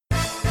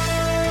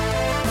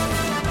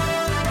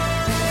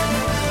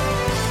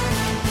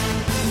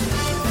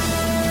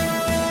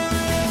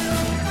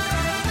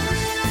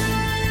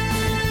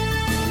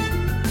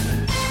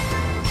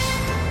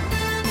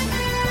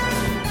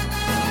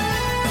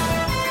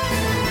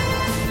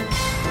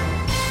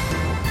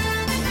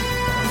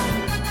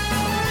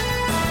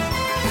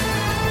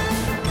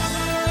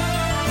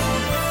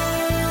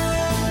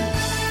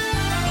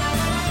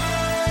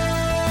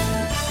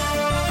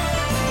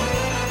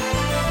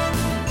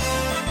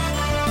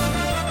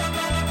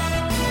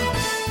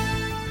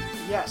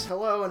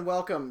Hello and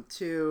welcome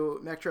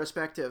to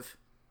Metrospective.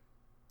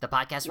 The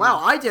podcast. Wow,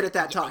 I did it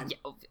that time.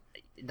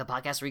 The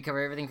podcast where we cover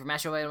everything from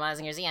Metro and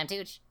Mazinger Z. I'm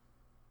Tooch.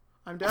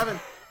 I'm Devin.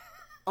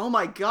 Oh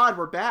my god,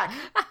 we're back.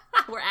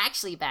 We're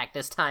actually back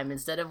this time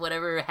instead of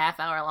whatever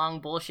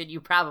half-hour-long bullshit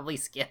you probably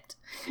skipped.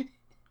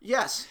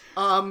 Yes.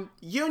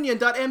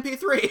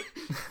 Union.mp3.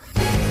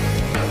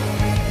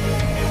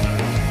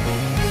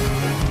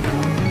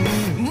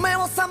 目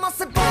を覚ま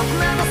せ僕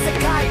らの世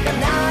界が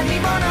何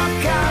者か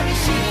に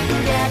侵略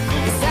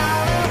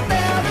されて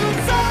る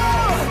ぞ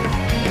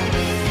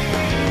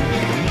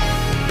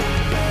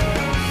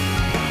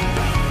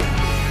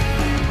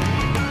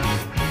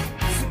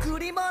作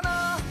り物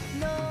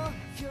の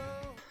よ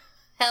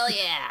Hell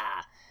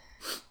yeah!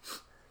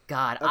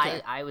 God,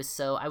 Okay. I was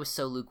so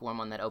lukewarm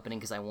on that opening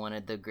because I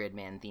wanted the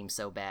Gridman theme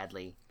so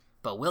badly.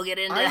 But we'll get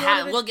into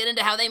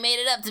how they made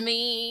it up to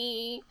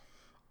me.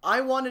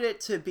 I wanted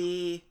it to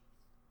be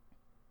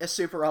a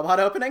Super Robot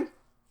opening.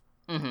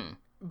 Mm-hmm.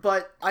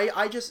 But I'm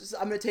going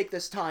to take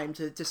this time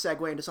to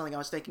segue into something I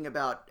was thinking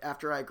about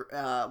after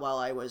while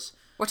I was...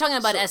 We're talking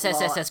about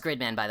SSSS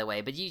Gridman, by the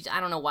way, but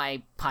I don't know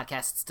why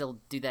podcasts still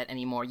do that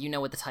anymore. You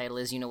know what the title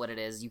is, you know what it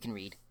is, you can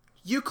read.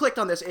 You clicked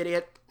on this,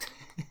 idiot.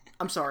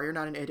 I'm sorry, you're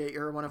not an idiot.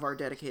 You're one of our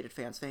dedicated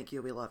fans. Thank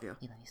you. We love you.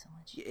 We love you so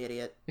much. You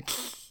idiot.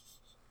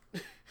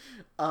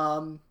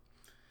 I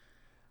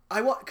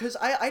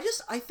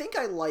think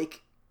I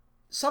like...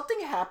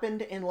 Something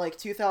happened in,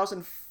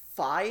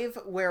 2005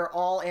 where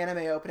all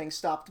anime openings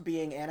stopped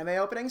being anime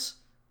openings.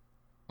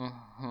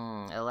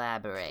 Mm-hmm.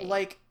 Elaborate.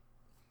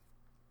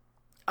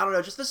 I don't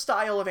know, just the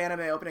style of anime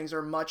openings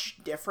are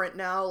much different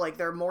now.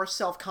 They're more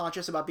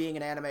self-conscious about being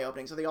an anime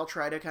opening, so they all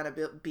try to kind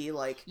of be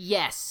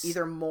yes,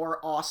 either more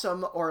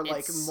awesome or,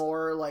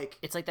 more,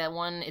 It's like that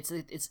one, it's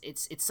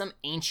some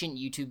ancient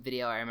YouTube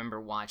video I remember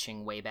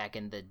watching way back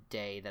in the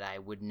day that I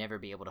would never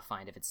be able to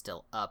find if it's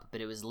still up, but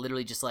it was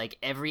literally just,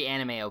 every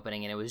anime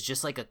opening, and it was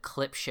just, a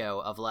clip show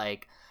of,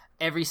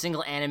 every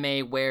single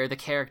anime where the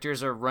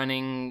characters are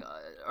running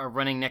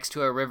next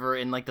to a river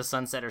in the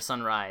sunset or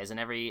sunrise, and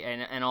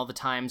and all the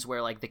times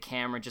where the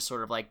camera just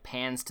sort of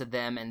pans to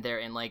them and they're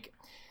in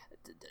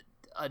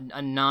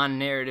a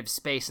non-narrative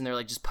space and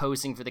they're just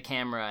posing for the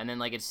camera, and then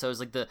it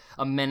shows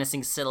a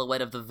menacing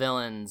silhouette of the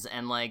villains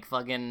and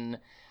fucking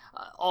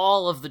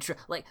all of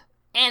the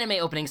anime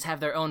openings have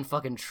their own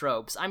fucking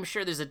tropes. I'm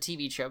sure there's a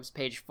TV tropes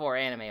page for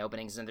anime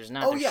openings, and there's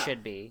not. Oh, there yeah.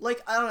 should be.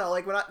 I don't know.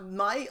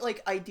 My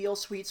ideal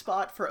sweet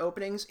spot for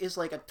openings is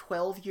a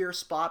 12-year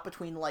spot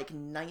between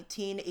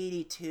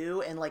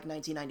 1982 and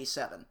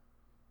 1997.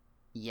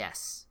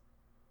 Yes,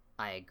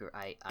 I agree.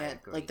 I And,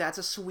 agree. that's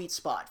a sweet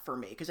spot for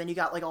me, because then you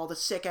got all the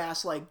sick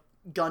ass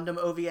Gundam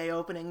OVA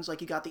openings,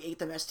 you got the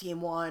 8th MS Team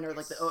one, or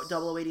the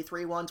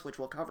 0083 ones, which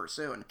we'll cover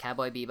soon.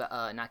 Cowboy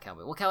Bebop, not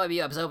Cowboy. Well, Cowboy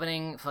Bebop's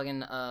opening.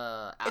 Fucking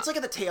It's at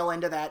the tail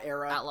end of that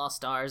era. Outlaw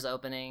Stars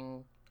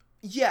opening.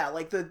 Yeah,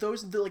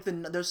 those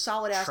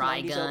solid ass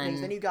 90s Trigun.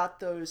 openings. Then you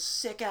got those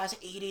sick ass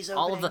 80s openings.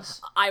 All of the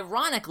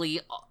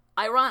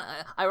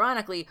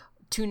ironically,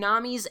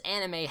 Toonami's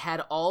anime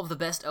had all of the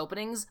best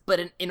openings,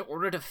 but in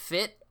order to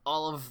fit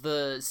all of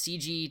the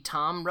CG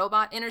Tom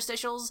robot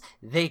interstitials,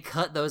 they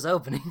cut those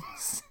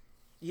openings.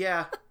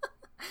 Yeah.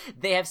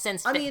 They have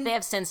since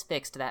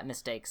fixed that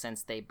mistake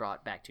since they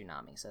brought back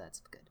Toonami, so that's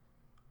good.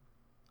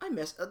 I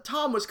miss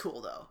Tom was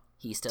cool though.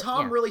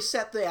 Tom really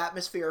set the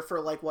atmosphere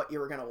for what you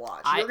were gonna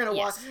watch.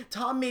 Watch.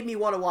 Tom made me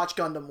want to watch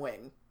Gundam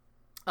Wing.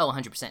 Oh,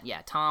 100%.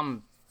 Yeah,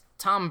 Tom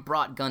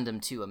brought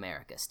Gundam to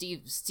America.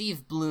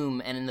 Steve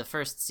Bloom, and in the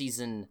first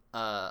season,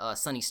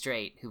 Sonny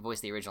Strait, who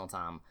voiced the original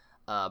Tom,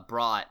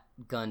 brought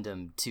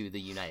Gundam to the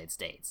United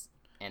States.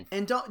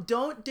 And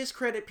don't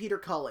discredit Peter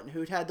Cullen,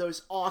 who'd had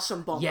those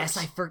awesome bumpers. Yes,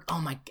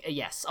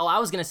 yes. Oh, I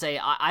was gonna say.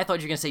 I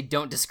thought you were gonna say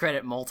don't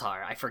discredit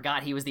Moltar. I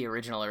forgot he was the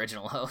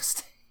original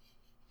host.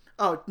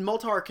 Oh,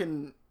 Moltar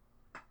can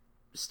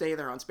stay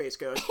there on Space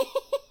Ghost.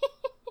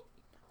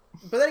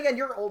 But then again,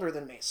 you're older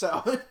than me,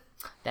 so...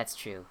 That's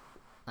true.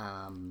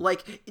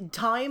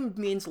 Time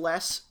means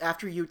less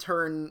after you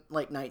turn,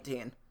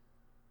 19.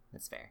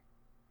 That's fair.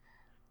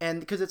 And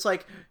because it's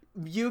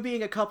you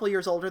being a couple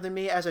years older than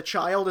me as a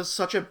child is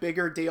such a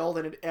bigger deal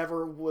than it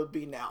ever would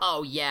be now.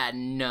 Oh, yeah,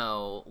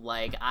 no.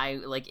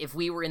 If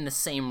we were in the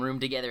same room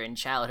together in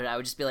childhood, I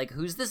would just be like,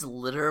 who's this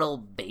literal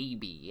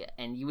baby?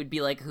 And you would be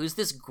like, who's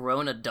this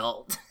grown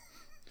adult?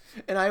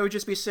 And I would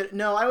just be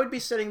I would be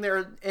sitting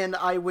there and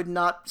I would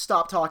not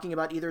stop talking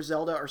about either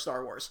Zelda or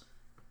Star Wars.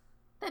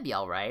 That'd be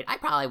alright. I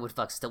probably would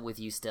fuck still with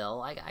you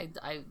still.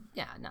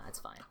 It's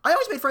fine. I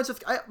always made friends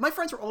with... my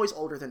friends were always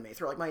older than me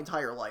through, my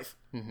entire life.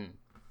 Mm-hmm.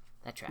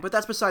 That tracks. But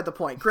that's beside the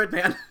point.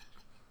 Gridman.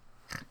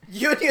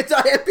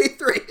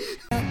 Union.mp3.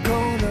 この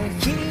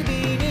日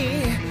々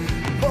に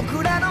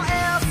僕らの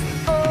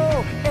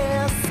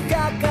SOS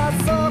が加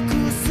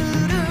速する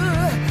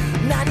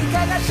何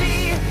かが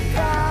違う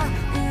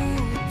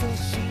と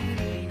知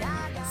りなが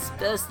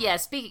ら Yeah,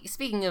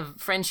 speaking of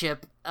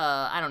friendship,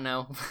 I don't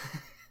know.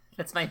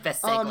 That's my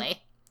best segue.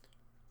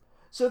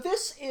 So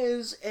this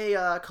is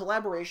a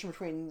collaboration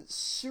between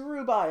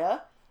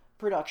Surubaya,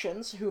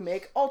 Productions, who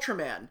make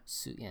Ultraman.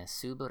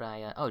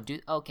 Subaraya. Oh,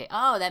 dude. Okay.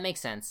 Oh, that makes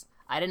sense.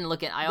 I didn't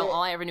look at.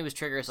 All I ever knew was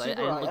Trigger, so I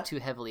didn't look too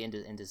heavily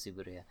into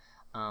Subaraya.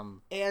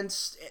 And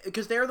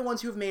because they're the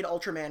ones who've made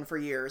Ultraman for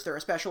years, they're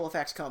a special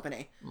effects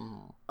company.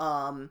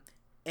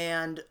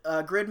 And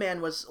Gridman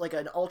was like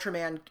an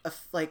Ultraman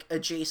like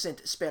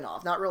adjacent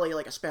spin-off, not really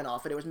like a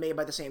spin-off, but it was made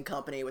by the same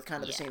company with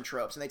kind of the same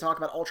tropes. And they talk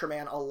about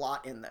Ultraman a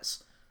lot in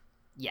this.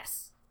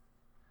 Yes.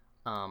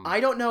 I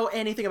don't know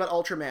anything about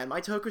Ultraman.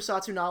 My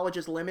tokusatsu knowledge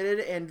is limited,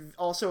 and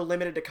also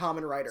limited to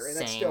Kamen Rider, and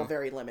that's still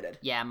very limited.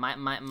 Yeah,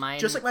 my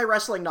just like my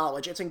wrestling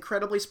knowledge, it's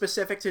incredibly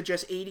specific to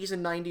just 80s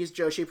and 90s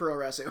Joshi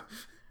Puroresu.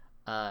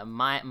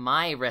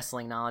 My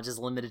wrestling knowledge is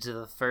limited to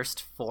the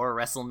first 4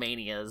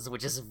 WrestleManias,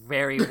 which is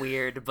very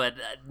weird, but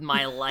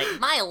my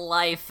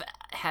life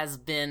has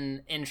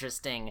been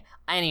interesting.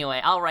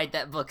 Anyway, I'll write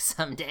that book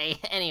someday.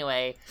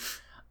 Anyway,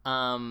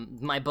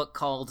 my book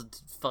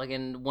called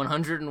fucking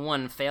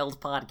 101 Failed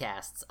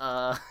Podcasts.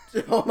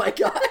 Oh my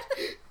god.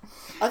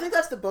 I think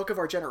that's the book of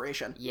our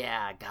generation.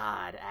 Yeah,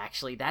 God,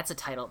 actually, that's a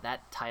title.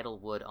 That title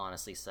would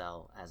honestly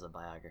sell as a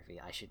biography.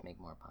 I should make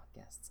more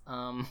podcasts.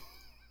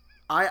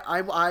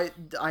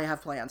 I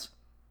have plans.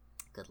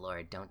 Good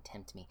Lord, don't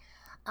tempt me.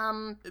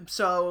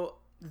 So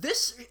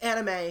this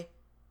anime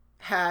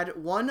had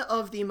one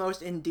of the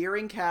most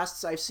endearing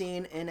casts I've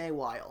seen in a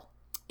while.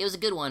 It was a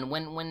good one.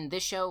 When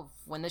this show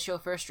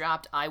first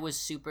dropped, I was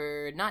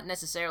super, not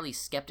necessarily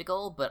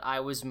skeptical, but I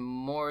was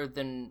more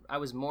than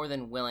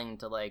willing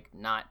to like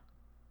not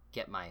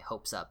get my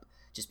hopes up,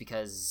 just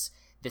because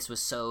this was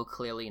so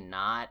clearly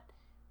not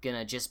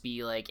gonna just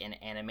be like an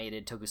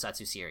animated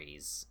tokusatsu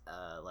series,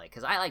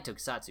 because I like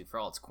tokusatsu for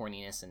all its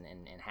corniness and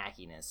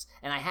hackiness,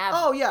 and I have.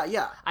 Oh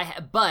yeah.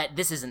 But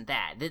this isn't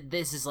that.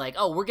 This is like,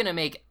 oh, we're gonna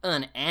make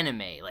an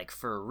anime like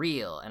for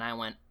real, and I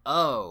went,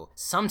 oh,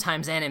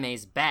 sometimes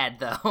anime's bad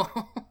though.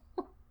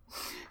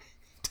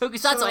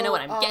 Tokusatsu, so, I know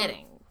what I'm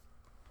getting.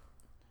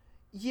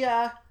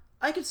 Yeah,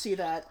 I could see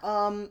that.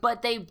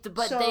 But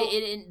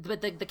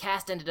the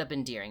cast ended up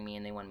endearing me,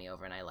 and they won me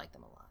over, and I like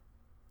them a lot.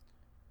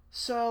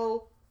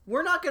 So.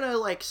 We're not gonna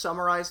like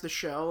summarize the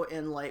show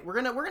in like we're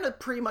gonna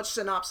pretty much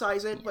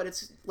synopsize it, but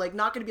it's like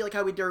not gonna be like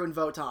how we do in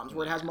Votoms,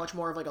 where it has much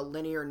more of like a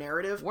linear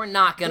narrative. We're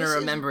not gonna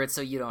remember it, so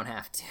you don't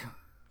have to.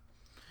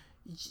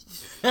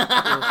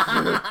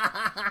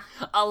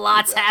 A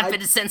lot's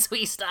happened since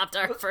we stopped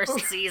our first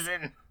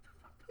season.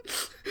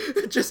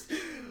 Just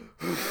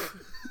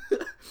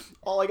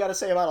all I gotta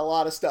say about a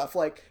lot of stuff.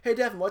 Like, hey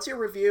Devin, what's your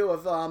review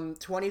of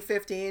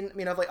 2015? I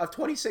mean, of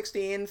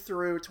 2016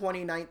 through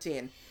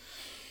 2019?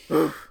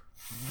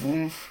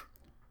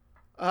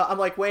 I'm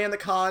like weighing the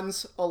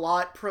cons a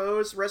lot.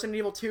 Pros: Resident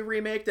Evil 2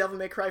 remake, Devil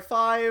May Cry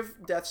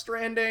 5, Death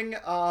Stranding,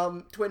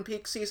 Twin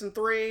Peaks Season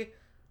 3,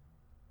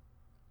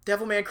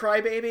 Devilman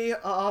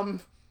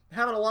Crybaby,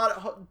 having a lot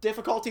of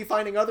difficulty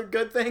finding other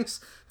good things.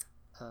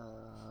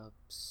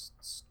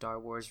 Star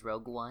Wars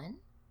Rogue One?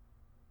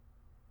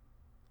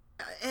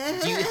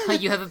 Do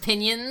you have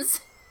opinions?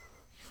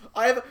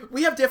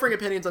 We have differing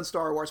opinions on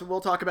Star Wars, and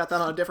we'll talk about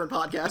that on a different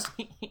podcast.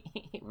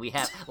 We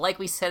have, like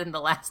we said in the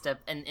last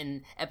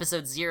in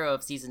episode 0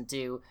 of season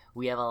 2,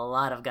 we have a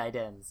lot of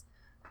guidance.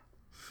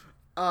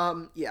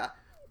 Yeah,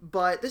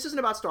 but this isn't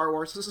about Star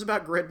Wars. This is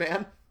about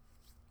Gridman.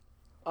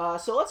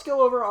 So let's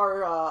go over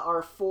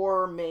our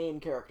 4 main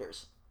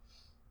characters.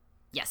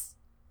 Yes.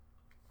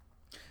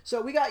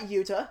 So we got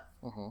Yuta,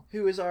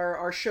 who is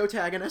our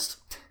showtagonist.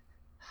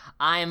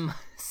 I'm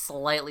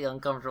slightly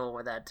uncomfortable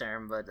with that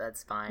term, but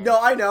that's fine.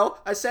 No, I know.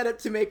 I said it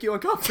to make you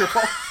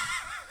uncomfortable.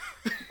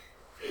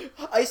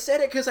 I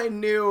said it because I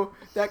knew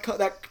that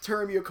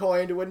term you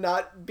coined would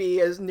not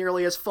be as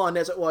nearly as fun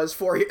as it was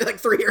 3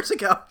 years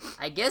ago.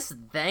 I guess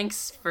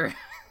thanks for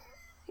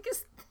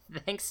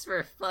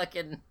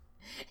fucking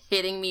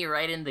hitting me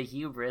right in the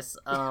hubris.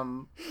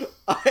 I'm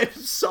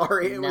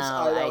sorry. I was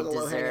a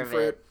low-hanging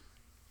fruit.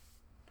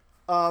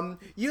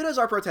 Yuta's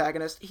our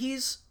protagonist.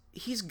 He's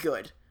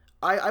good.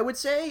 I would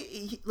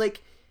say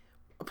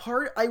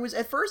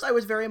at first I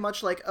was very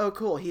much like, oh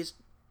cool, he's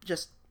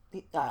just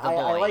I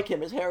like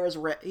him. His hair is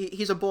red.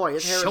 He's a boy.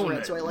 His hair is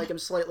red, so I like him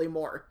slightly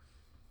more.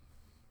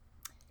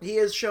 He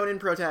is shonen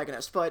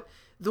protagonist, but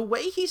the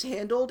way he's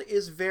handled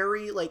is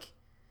very like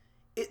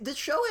the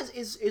show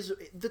is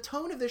the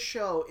tone of this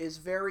show is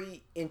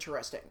very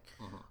interesting.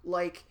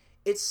 Like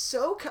it's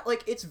so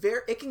like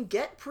it can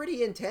get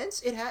pretty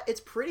intense.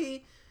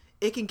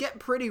 It can get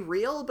pretty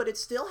real, but it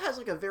still has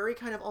like a very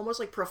kind of almost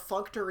like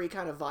perfunctory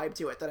kind of vibe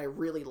to it that I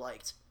really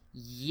liked.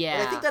 Yeah,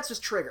 and I think that's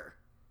just Trigger.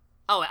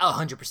 Oh,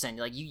 100%.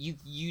 Like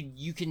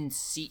you can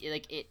see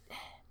like it.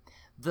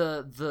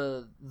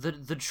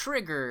 The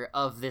trigger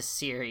of this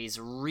series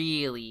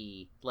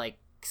really like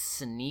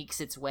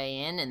sneaks its way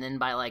in, and then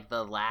by like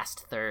the last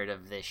third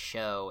of this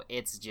show,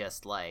 it's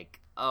just like,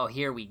 oh,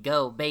 here we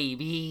go,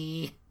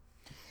 baby.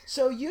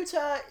 So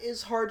Yuta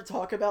is hard to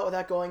talk about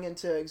without going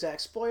into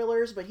exact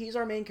spoilers, but he's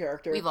our main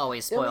character. We've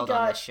always spoiled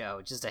on this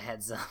show, just a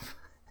heads up.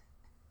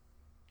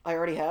 I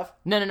already have?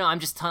 No. I'm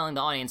just telling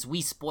the audience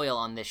we spoil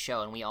on this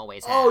show, and we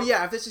always have. Oh,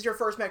 yeah. If this is your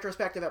first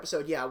retrospective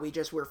episode, yeah,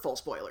 we're full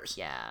spoilers.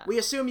 Yeah. We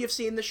assume you've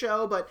seen the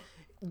show, but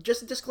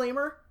just a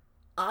disclaimer,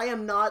 I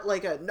am not,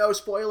 like, a no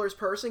spoilers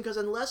person, because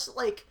unless,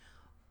 like,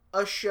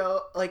 a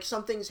show, like,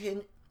 something's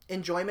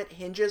enjoyment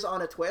hinges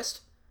on a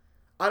twist,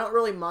 I don't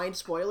really mind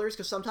spoilers,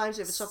 because sometimes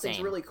if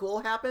something's really cool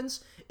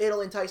happens,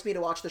 it'll entice me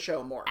to watch the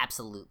show more.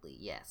 Absolutely,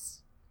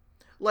 yes.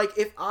 Like,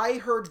 if I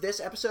heard this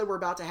episode we're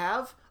about to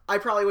have, I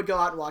probably would go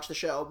out and watch the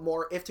show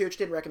more if Tooch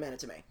didn't recommend it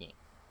to me. Yeah.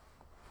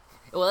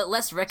 Well,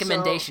 less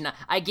recommendation. So,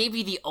 I gave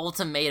you the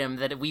ultimatum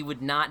that we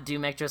would not do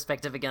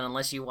Metrospective again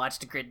unless you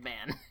watched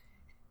Gridman.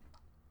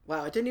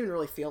 Wow, it didn't even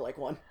really feel like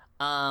one.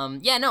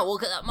 Yeah, no, well,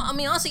 I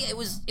mean, honestly, it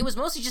was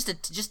mostly just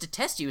to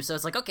test you, so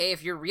it's like, okay,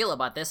 if you're real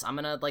about this, I'm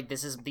gonna, like,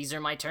 these are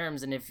my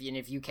terms, and if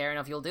you care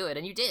enough, you'll do it,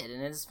 and you did,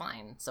 and it's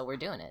fine, so we're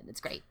doing it, it's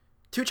great.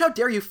 Tooch, how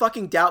dare you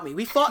fucking doubt me?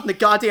 We fought in the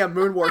goddamn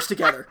Moon Wars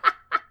together.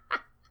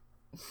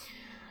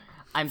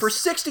 For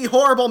 60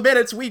 horrible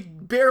minutes, we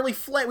barely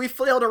we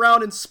flailed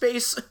around in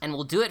space. And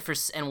we'll do it for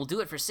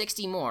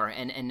 60 more,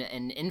 and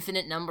an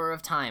infinite number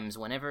of times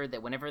whenever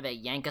they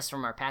yank us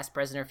from our past,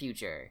 present, or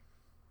future.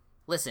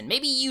 Listen,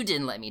 maybe you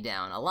didn't let me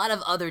down. A lot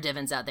of other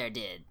Devons out there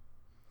did.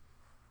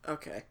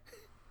 Okay.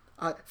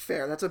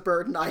 Fair. That's a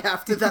burden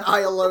that I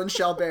alone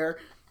shall bear.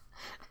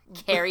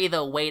 Carry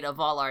the weight of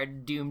all our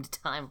doomed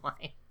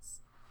timelines.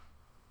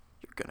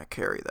 You're gonna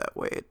carry that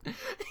weight.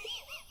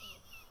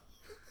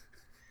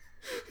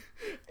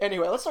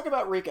 Anyway, let's talk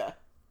about Rika.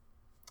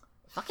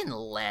 Fucking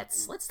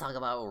let's talk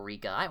about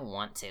Rika. I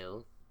want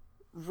to.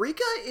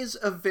 Rika is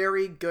a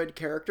very good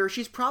character.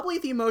 She's probably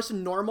the most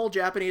normal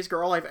Japanese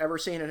girl I've ever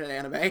seen in an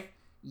anime.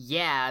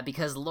 Yeah,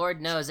 because Lord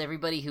knows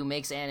everybody who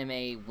makes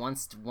anime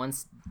wants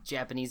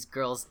Japanese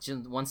schoolgirls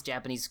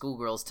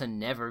to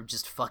never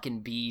just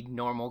fucking be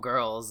normal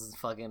girls.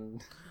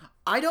 Fucking.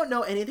 I don't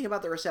know anything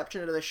about the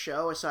reception to this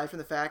show aside from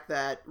the fact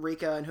that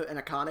Rika and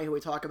Akane, who we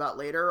talk about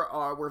later,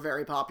 were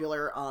very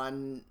popular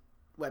on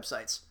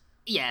websites.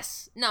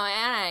 Yes. No,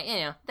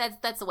 and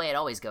that's the way it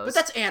always goes. But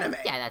that's anime.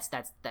 Yeah,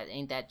 that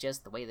ain't that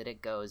just the way that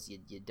it goes.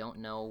 You don't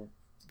know.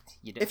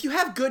 If you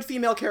have good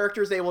female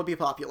characters, they will be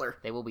popular.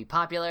 They will be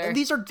popular. And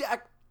these are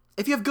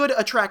if you have good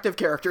attractive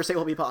characters, they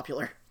will be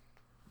popular.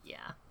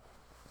 Yeah.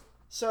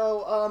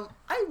 So,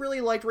 I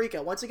really liked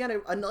Rika. Once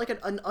again,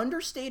 an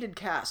understated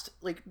cast.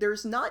 Like,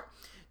 there's not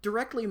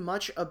directly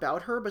much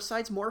about her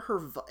besides more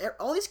her.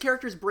 All these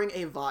characters bring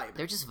a vibe.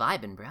 They're just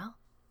vibing, bro.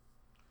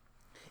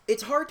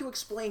 It's hard to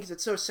explain because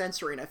it's so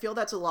sensory, and I feel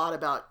that's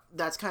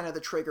kind of the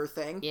trigger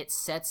thing. It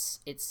sets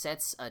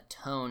a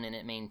tone, and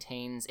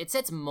it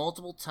sets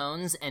multiple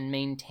tones and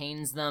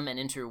maintains them and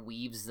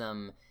interweaves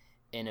them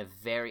in a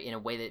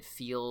way that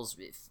feels,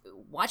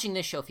 watching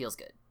this show feels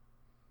good.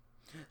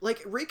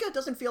 Like, Rika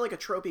doesn't feel like a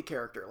tropey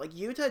character. Like,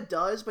 Yuta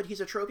does, but he's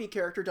a tropey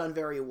character done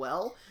very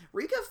well.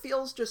 Rika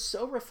feels just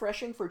so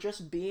refreshing for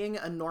just being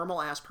a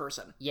normal-ass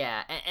person.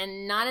 Yeah,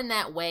 and not in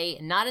that way,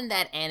 not in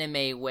that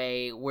anime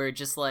way where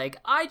just, like,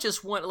 I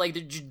just want, like,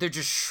 they're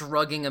just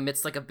shrugging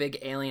amidst, like, a big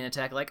alien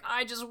attack. Like,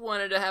 I just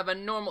wanted to have a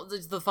normal,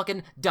 the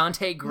fucking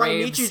Dante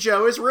Graves. My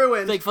Nichijou is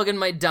ruined. Like, fucking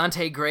my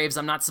Dante Graves,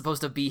 I'm not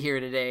supposed to be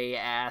here today,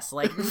 ass.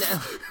 Like, no.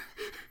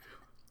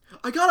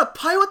 I gotta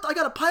pilot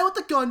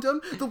the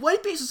Gundam, the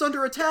White Base is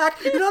under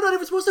attack, and I'm not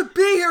even supposed to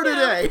be here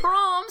today! Yeah,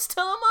 prom's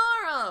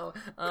tomorrow!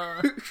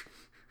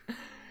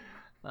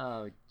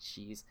 Oh,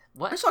 jeez.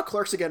 What? I saw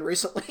Clerks again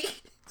recently.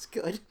 It's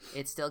good.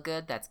 It's still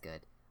good? That's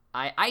good.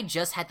 I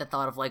just had the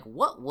thought of, like,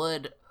 what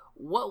would,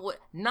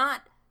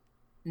 not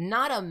a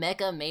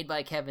mecha made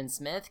by Kevin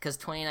Smith, because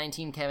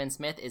 2019 Kevin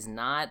Smith is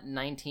not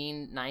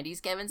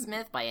 1990s Kevin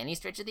Smith by any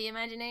stretch of the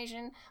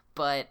imagination,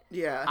 but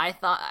yeah. I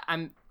thought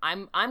I'm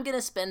gonna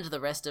spend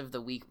the rest of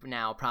the week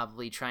now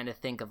probably trying to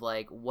think of,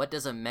 like, what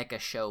does a mecha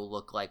show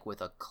look like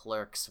with a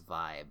Clerks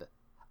vibe?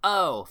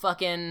 Oh,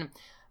 fucking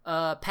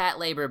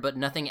Patlabor, but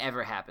nothing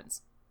ever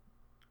happens.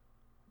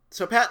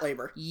 So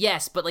Patlabor.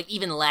 Yes, but, like,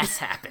 even less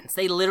happens.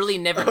 They literally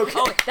never... Okay.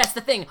 Oh, that's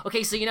the thing.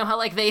 Okay, so you know how,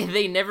 like,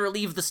 they never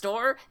leave the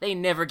store? They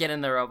never get in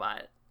the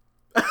robot.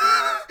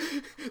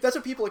 That's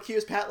what people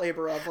accuse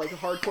Patlabor of. Like,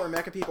 hardcore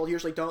mecha people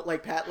usually don't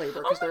like Patlabor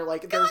because they're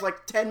like, there's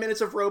like 10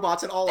 minutes of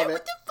robots in all of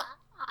it.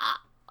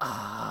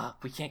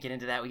 We can't get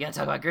into that. We gotta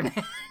talk about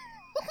Gridman.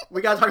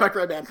 We gotta talk about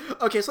Gridman.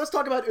 Okay, so let's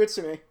talk about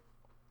Utsumi.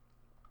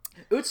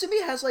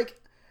 Utsumi has,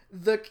 like,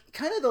 the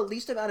kind of the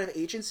least amount of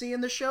agency in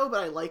the show, but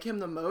I like him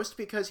the most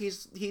because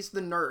he's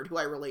the nerd who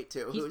I relate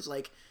to, who's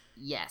like...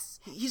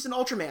 Yes. He's an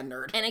Ultraman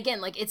nerd. And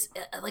again, like, it's,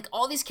 like,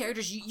 all these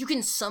characters, you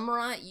can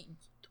summarize...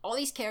 all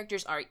these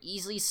characters are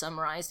easily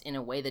summarized in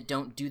a way that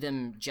don't do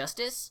them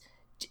justice,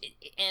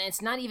 and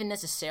it's not even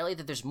necessarily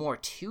that there's more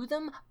to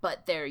them,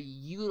 but they're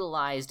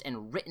utilized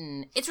and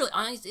written. It's really,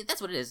 honestly,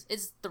 that's what it is.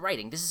 It's the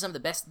writing. This is some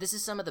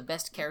of the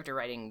best character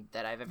writing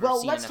that I've ever seen.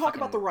 Well, let's talk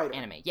about the writer.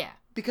 Anime, yeah.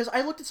 Because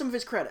I looked at some of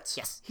his credits.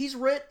 Yes. He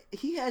wrote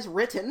Keiichi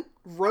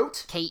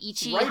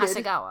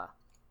Hasegawa.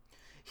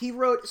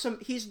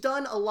 He's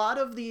done a lot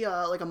of the,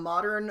 like, a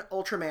modern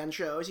Ultraman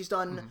shows. He's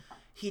done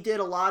He did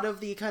a lot of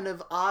the kind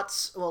of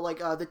aughts, well, like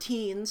the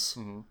teens,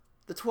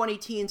 the 20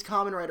 teens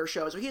Kamen Rider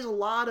shows. So he has a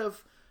lot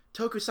of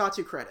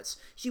tokusatsu credits.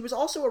 He was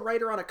also a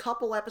writer on a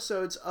couple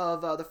episodes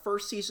of the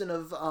first season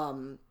of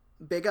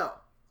Big O.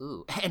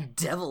 Ooh, and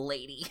Devil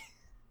Lady.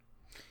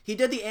 He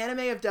did the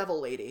anime of Devil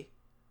Lady.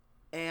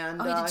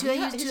 And he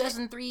did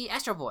 2003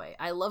 Astro Boy.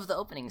 I love the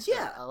openings.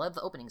 Yeah, I love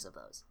the openings of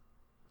those.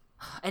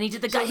 And he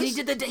did the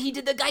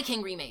Guy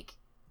King remake.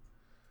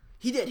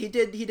 He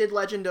did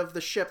Legend of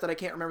the Ship that I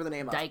can't remember the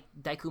name of.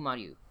 Daiku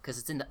Maru, because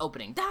it's in the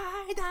opening.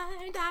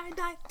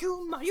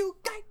 Daiku Maru,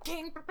 Guy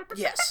King.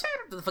 Yes.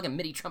 The fucking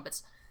MIDI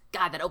trumpets.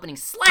 God, that opening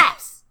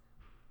slaps.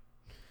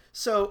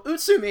 So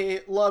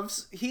Utsumi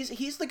loves.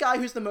 He's the guy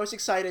who's the most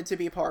excited to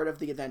be part of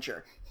the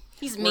adventure.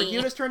 He's me.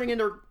 Yuna's turning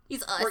into.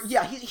 He's us.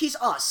 He's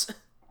us.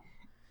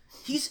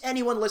 He's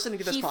anyone listening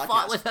to this podcast. He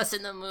fought with us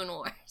in the Moon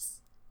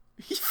Wars.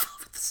 He fought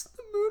with us in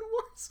the Moon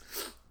Wars.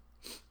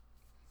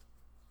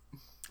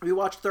 We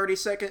watched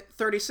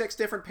 36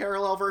 different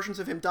parallel versions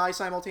of him die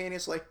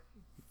simultaneously.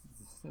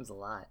 It was a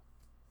lot.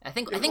 I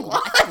think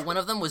one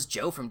of them was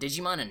Joe from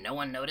Digimon, and no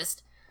one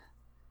noticed.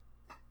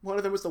 One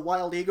of them was the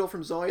Wild Eagle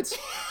from Zoids.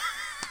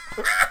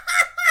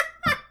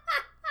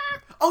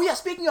 Oh yeah,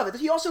 speaking of it,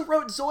 he also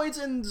wrote Zoids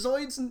and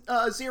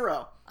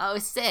Zero. Oh,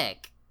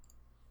 sick.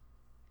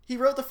 He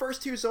wrote the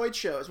first 2 Zoid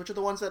shows, which are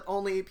the ones that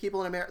only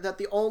people in America, that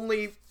the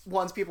only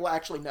ones people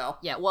actually know.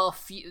 Yeah, well,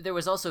 there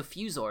was also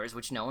Fusors,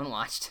 which no one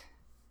watched.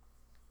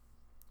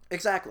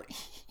 Exactly.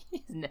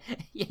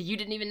 You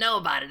didn't even know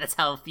about it. That's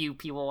how few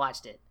people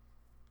watched it.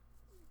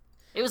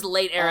 It was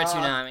late era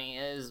Toonami.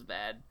 It was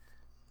bad.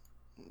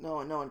 No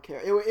one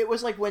cared. It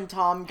was like when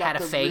Tom got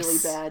the face. really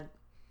bad.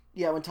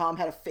 Yeah, when Tom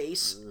had a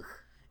face. Ugh.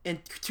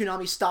 And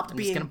Toonami stopped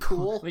being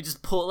cool. Let me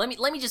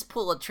just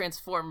pull a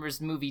Transformers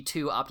movie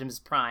 2 Optimus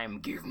Prime.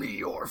 Give me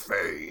your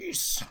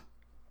face.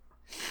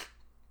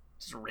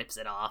 Just rips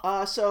it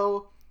off.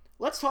 So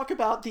let's talk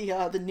about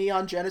the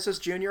Neon Genesis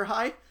Junior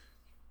High.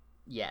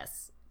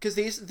 Yes. Because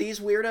these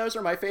weirdos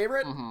are my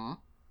favorite. Mm-hmm.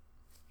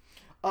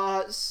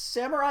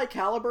 Samurai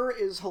Caliber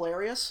is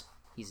hilarious.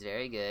 He's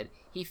very good.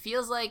 He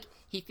feels like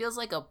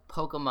a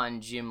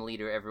Pokemon gym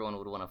leader everyone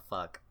would want to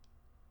fuck.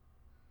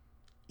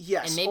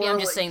 Yes. And maybe I'm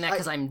just saying that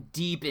because I'm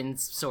deep in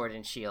Sword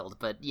and Shield,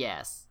 but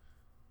yes.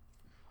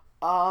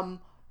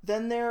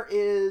 Then there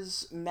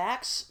is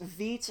Max,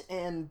 Veet,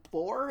 and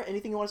Boar.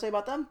 Anything you want to say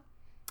about them?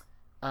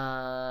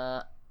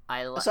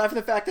 Aside from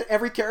the fact that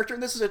every character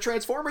in this is a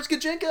Transformers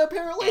Gajinka,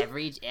 apparently.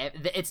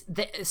 It's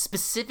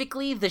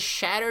specifically the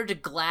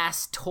Shattered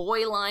Glass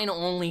toy line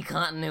only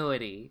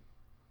continuity.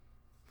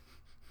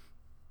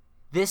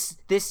 This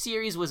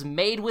series was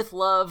made with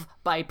love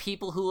by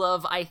people who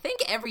love, I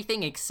think,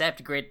 everything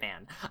except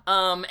Gridman.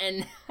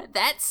 And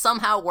that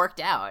somehow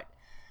worked out.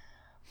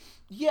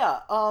 Yeah,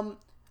 I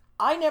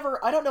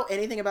don't know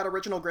anything about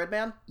original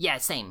Gridman. Yeah,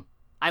 same.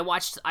 Let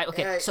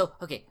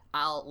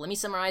me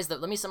summarize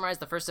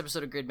the first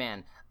episode of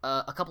Gridman.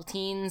 A couple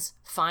teens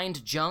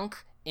find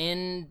junk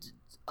in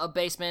a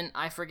basement.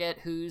 I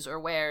forget whose or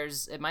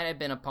where's. It might have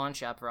been a pawn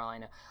shop for all I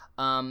know.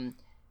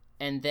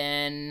 And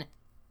then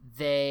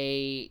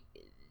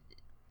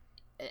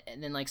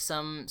like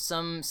some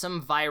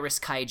virus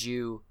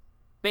kaiju,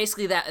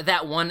 basically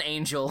that one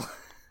angel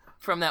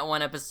from that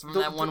one episode,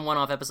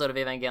 one-off episode of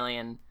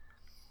Evangelion.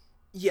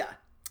 Yeah.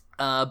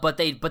 But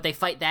they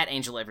fight that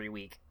angel every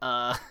week.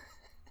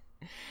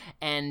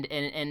 And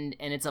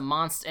it's a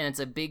monster, and it's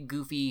a big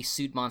goofy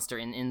suit monster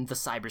in the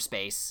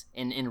cyberspace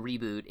in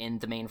Reboot in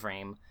the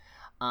mainframe.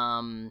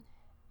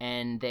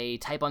 And they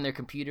type on their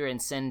computer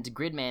and send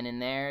Gridman in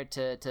there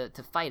to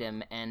fight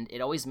him, and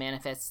it always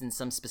manifests in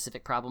some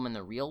specific problem in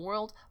the real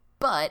world.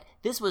 But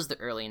this was the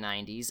early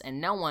 90s, and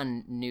no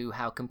one knew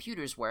how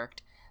computers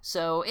worked,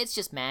 so it's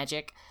just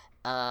magic.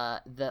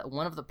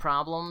 One of the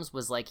problems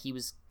was like he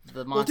was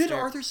the monster. Well, did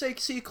Arthur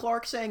C.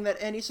 Clarke saying that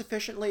any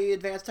sufficiently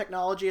advanced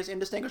technology is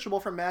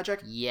indistinguishable from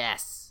magic?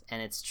 Yes,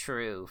 and it's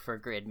true for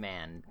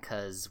Gridman,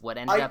 because what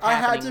ended up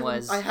happening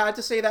was... I had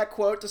to say that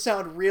quote to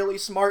sound really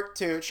smart,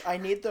 Tooch. I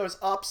need those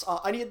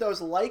I need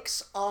those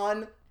likes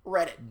on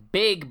Reddit.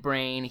 Big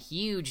brain,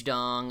 huge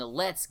dong,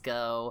 let's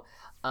go.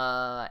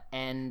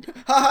 And...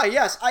 Haha,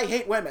 yes, I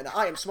hate women.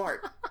 I am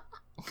smart.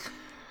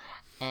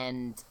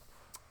 And...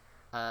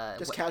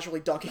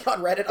 casually dunking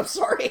on Reddit, I'm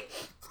sorry.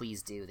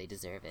 Please do, they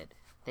deserve it.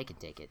 They can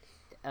take it.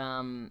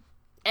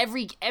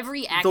 Every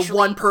actually... The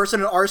one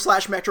person in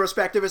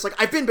r/Metrospective is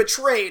like, I've been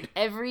betrayed!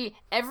 Every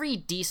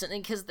decent...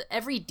 Because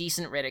every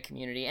decent Reddit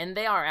community, and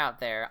they are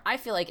out there, I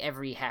feel like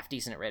every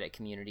half-decent Reddit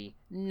community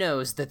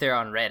knows that they're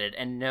on Reddit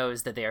and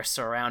knows that they are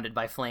surrounded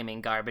by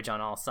flaming garbage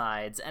on all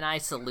sides, and I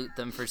salute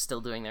them for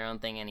still doing their own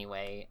thing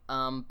anyway.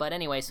 But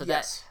anyway, so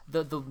yes.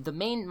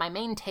 My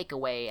main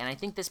takeaway, and I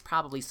think this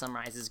probably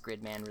summarizes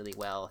Gridman really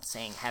well,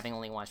 having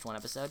only watched one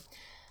episode,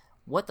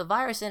 what the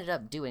virus ended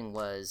up doing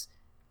was...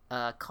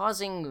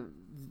 causing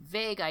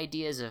vague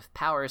ideas of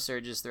power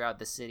surges throughout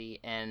the city,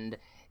 and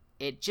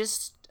it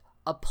just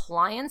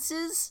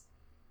appliances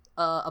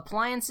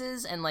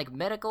appliances and like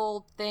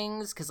medical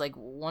things, because like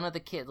one of the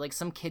kids, like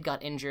some kid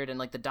got injured and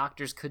like the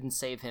doctors couldn't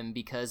save him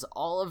because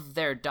all of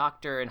their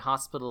doctor and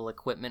hospital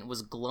equipment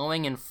was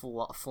glowing and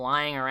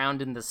flying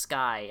around in the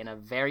sky in a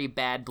very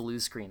bad blue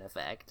screen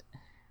effect.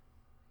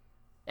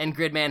 And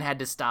Gridman had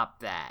to stop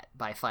that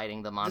by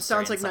fighting the monster. This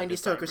sounds like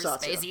 90s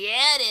tokusatsu.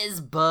 Yeah, it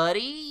is,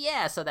 buddy.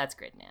 Yeah, so that's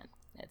Gridman.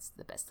 That's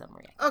the best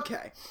summary.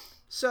 Okay,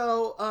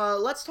 so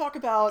let's talk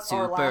about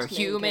our last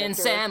Superhuman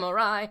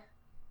Samurai.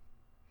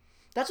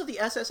 That's what the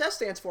SSS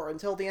stands for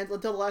until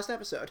the last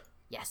episode.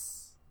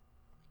 Yes.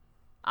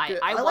 I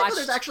watched... like how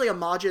there's actually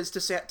homages to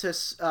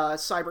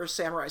Cyber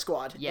Samurai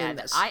Squad in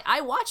this.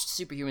 I watched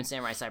Superhuman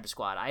Samurai Cyber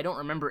Squad. I don't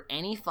remember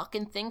any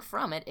fucking thing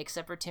from it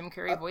except for Tim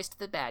Curry voiced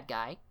the bad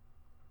guy.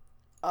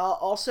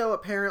 Also,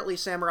 apparently,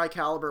 Samurai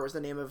Caliber was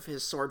the name of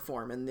his sword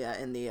form in the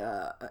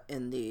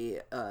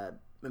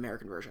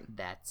American version.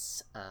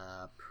 That's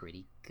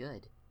pretty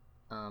good.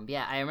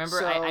 Yeah, I remember.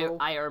 So...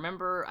 I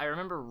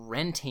remember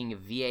renting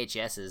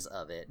VHSs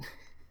of it.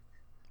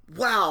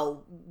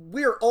 Wow,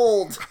 we're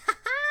old.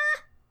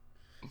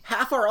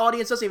 Half our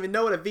audience doesn't even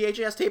know what a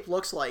VHS tape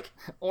looks like,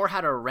 or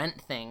how to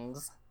rent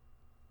things.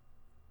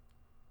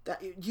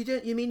 That you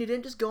didn't? You mean you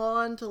didn't just go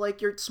on to like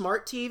your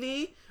smart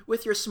TV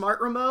with your smart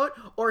remote,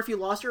 or if you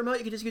lost your remote,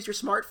 you could just use your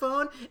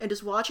smartphone and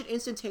just watch it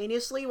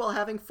instantaneously while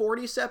having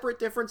 40 separate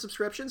different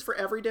subscriptions for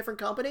every different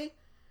company?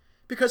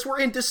 Because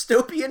we're in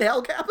dystopian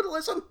hell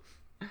capitalism?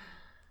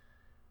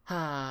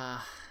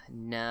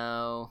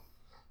 No.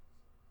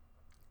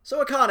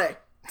 So Akane.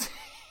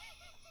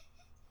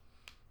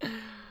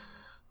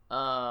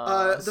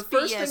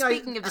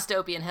 Speaking of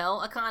dystopian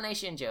hell, Akane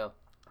Shinjo.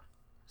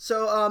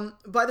 So,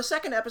 by the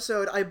second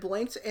episode, I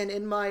blinked, and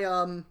in my,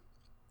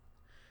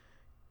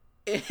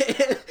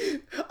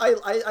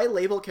 I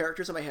label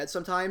characters in my head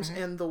sometimes,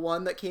 and the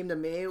one that came to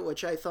me,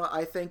 which I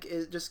think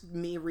is just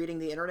me reading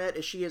the internet,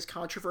 is she is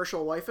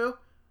controversial waifu.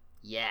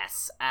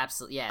 Yes,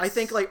 absolutely. Yes, I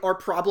think or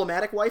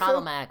problematic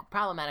waifu.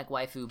 Problematic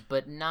waifu,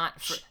 but not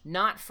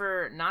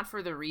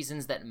for the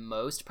reasons that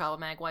most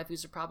problematic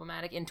waifus are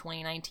problematic in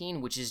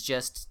 2019, which is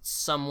just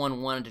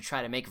someone wanted to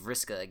try to make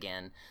Vriska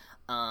again.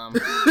 I'm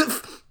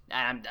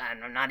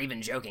not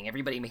even joking.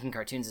 Everybody making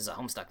cartoons is a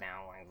homestuck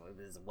now.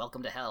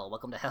 Welcome to hell.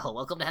 Welcome to hell.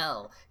 Welcome to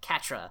hell.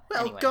 Catra.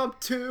 Welcome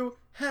to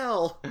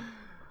hell.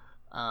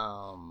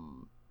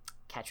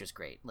 Catra's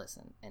great.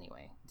 Listen.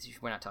 Anyway,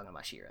 we're not talking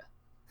about She-Ra.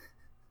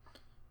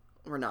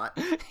 We're not.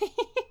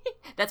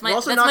 We're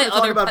also not going to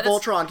talk about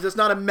Voltron because it's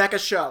not a mecha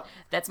show.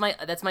 That's my.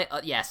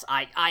 Yes,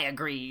 I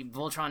agree.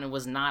 Voltron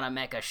was not a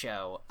mecha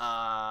show.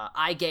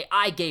 I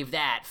gave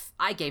that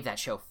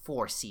show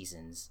 4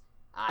 seasons.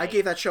 I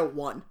gave that show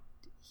 1.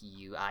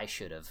 I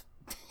should have.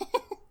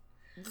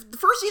 The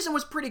first season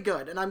was pretty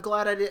good, and I'm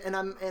glad I did. And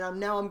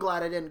I'm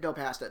glad I didn't go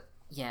past it.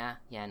 Yeah,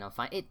 no,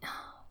 fine.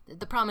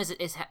 The problem is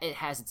it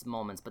has its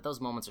moments, but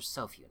those moments are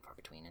so few and far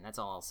between, and that's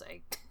all I'll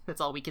say.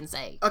 That's all we can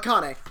say.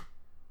 Akane.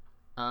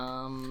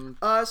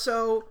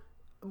 So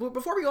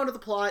before we go into the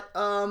plot,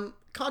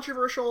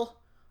 controversial.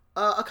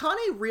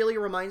 Akane really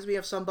reminds me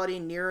of somebody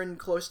near and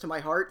close to my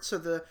heart.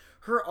 So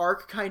her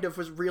arc kind of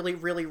was really,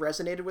 really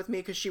resonated with me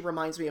because she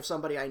reminds me of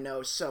somebody I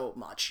know so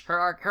much. Her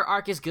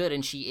arc is good,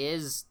 and she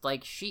is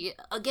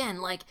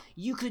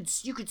you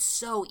could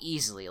so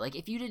easily, like,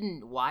 if you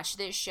didn't watch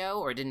this show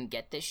or didn't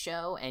get this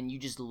show and you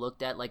just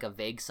looked at like a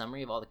vague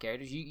summary of all the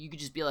characters, you could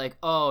just be like,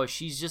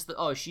 she's just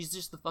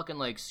the fucking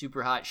like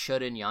super hot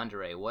shut-in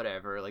yandere,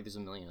 whatever. Like, there's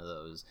a million of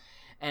those,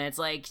 and it's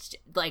like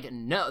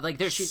no, like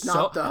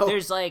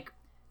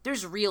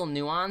there's real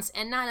nuance,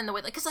 and not in the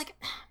way like, because like.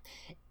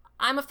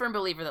 I'm a firm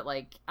believer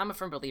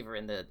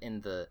in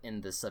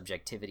the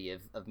subjectivity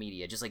of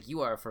media, just like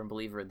you are a firm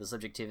believer in the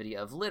subjectivity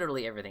of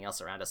literally everything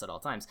else around us at all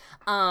times.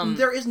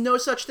 There is no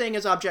such thing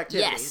as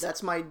objectivity. Yes.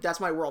 That's my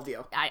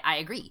worldview. I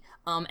agree.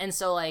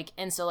 Unless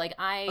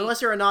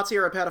you're a Nazi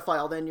or a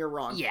pedophile, then you're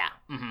wrong. Yeah,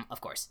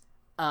 of course.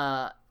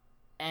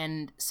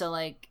 And so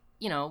like,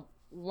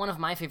 one of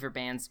my favorite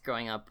bands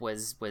growing up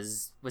was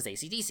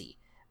AC/DC.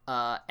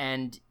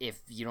 And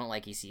if you don't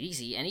like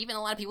AC/DC, and even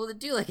a lot of people that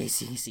do like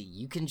AC/DC,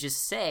 you can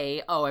just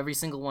say, every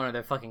single one of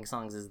their fucking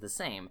songs is the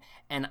same.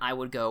 And I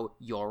would go,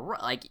 you're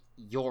right,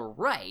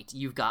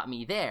 you've got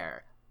me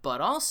there. But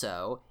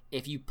also,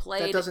 if you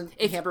played... That doesn't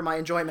hamper my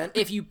enjoyment.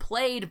 If you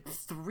played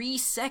 3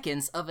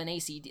 seconds of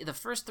the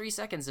first 3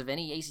 seconds of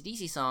any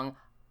AC/DC song,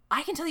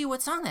 I can tell you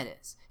what song that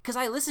is. Because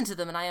I listen to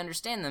them and I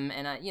understand them,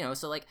 and,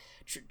 so like,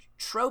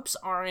 tropes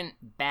aren't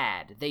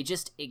bad. They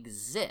just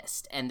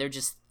exist, and they're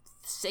just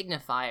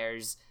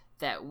signifiers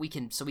that we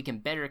can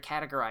better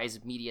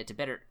categorize media, to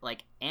better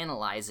like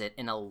analyze it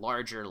in a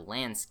larger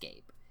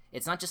landscape.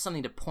 It's not just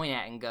something to point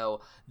at and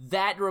go,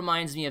 that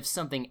reminds me of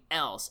something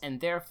else,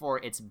 and therefore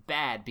it's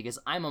bad because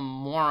I'm a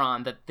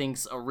moron that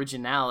thinks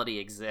originality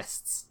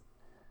exists.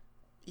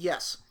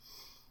 Yes.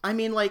 I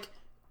mean, like,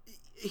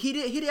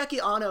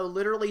 Hideaki Anno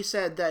literally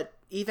said that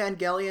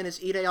Evangelion is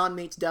Ideon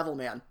meets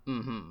Devilman.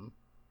 Mm-hmm.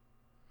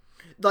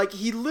 Like,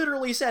 he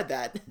literally said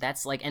that.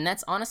 That's like, and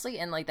that's honestly,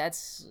 and like,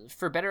 that's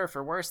for better or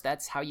for worse,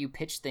 that's how you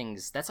pitch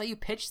things. That's how you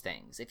pitch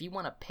things. If you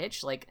want to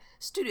pitch, like,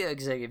 studio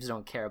executives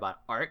don't care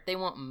about art, they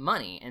want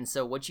money. And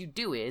so what you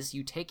do is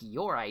you take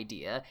your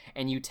idea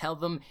and you tell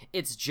them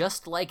it's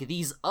just like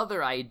these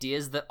other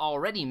ideas that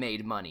already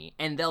made money.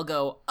 And they'll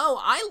go,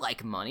 oh, I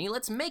like money,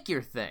 let's make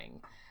your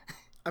thing.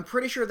 I'm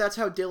pretty sure that's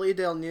how Dilly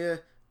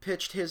Villeneuve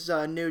pitched his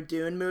new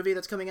Dune movie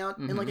that's coming out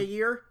in like a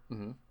year.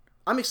 Mm-hmm.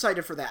 I'm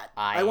excited for that.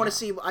 I want to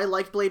see... I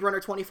liked Blade Runner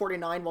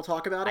 2049. We'll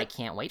talk about it. I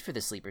can't wait for the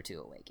Sleeper to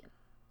awaken.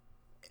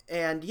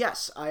 And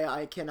yes,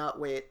 I cannot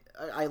wait.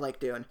 I like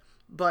Dune.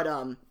 But,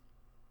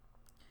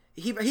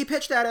 he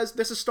pitched that as,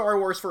 this is Star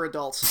Wars for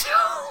adults.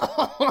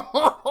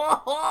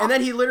 And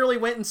then he literally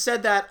went and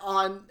said that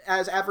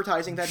as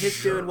advertising that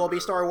his Dune will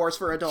be Star Wars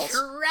for adults.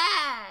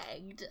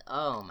 Dragged!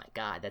 Oh my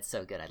god, that's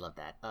so good. I love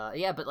that.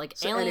 Yeah, but like,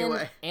 so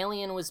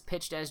Alien was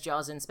pitched as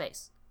Jaws in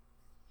space.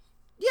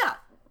 Yeah,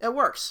 it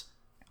works.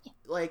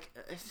 Like,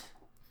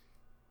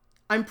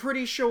 I'm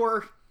pretty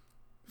sure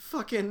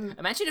fucking...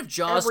 Imagine if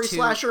Jaws every 2...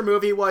 slasher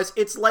movie was,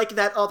 it's like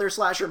that other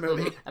slasher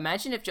movie. Mm-hmm.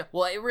 Imagine if...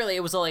 Well,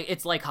 it was like,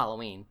 it's like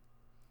Halloween.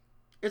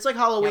 It's like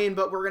Halloween,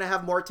 but we're gonna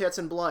have more tits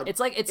and blood.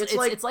 It's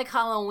like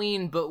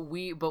Halloween, but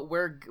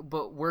we're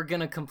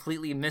gonna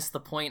completely miss the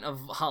point of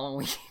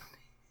Halloween.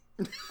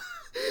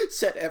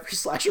 Said every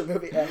slasher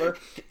movie ever.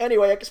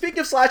 Anyway, speaking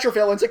of slasher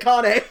villains,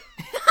 Akane.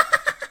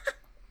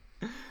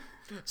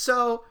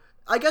 So...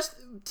 I guess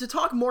to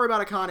talk more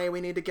about Akane,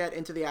 we need to get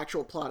into the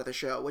actual plot of the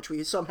show, which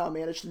we somehow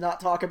managed to not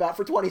talk about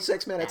for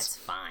 26 minutes. That's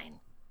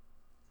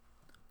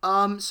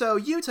fine. So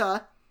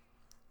Yuta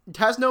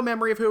has no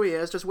memory of who he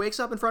is, just wakes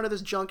up in front of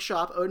this junk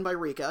shop owned by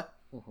Rika.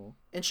 Mm-hmm.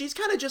 And she's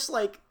kind of just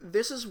like,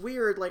 this is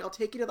weird, like, I'll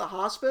take you to the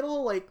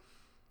hospital, like,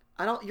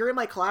 you're in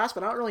my class,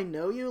 but I don't really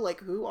know you, like,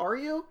 who are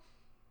you?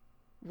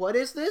 What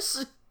is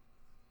this?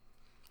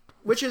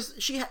 Which is,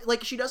 she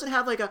doesn't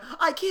have, like,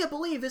 I can't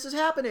believe this is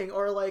happening,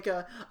 or, like,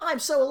 I'm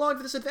so along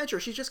for this adventure.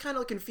 She's just kind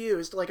of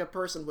confused, like a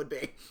person would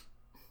be.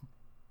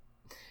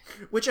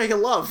 Which I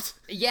loved.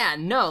 Yeah,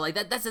 no, like,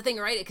 that's the thing,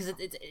 right? Because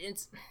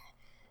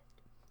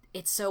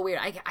it's so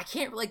weird. I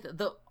can't, like,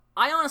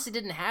 I honestly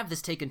didn't have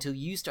this take until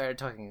you started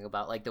talking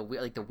about, like, the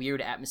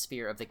weird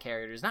atmosphere of the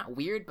characters. Not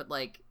weird, but,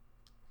 like...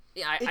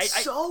 Yeah,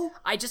 it's so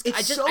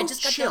chill. It's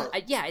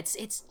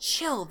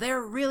chill.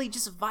 They're really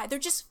just They're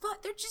just fun.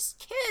 They're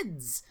just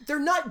kids. They're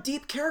not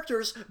deep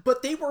characters,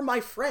 but they were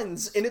my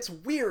friends, and it's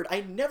weird.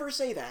 I never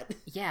say that.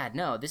 Yeah,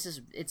 no,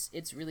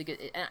 it's really good.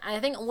 And I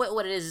think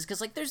what it is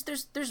because like there's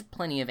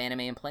plenty of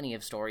anime and plenty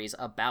of stories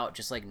about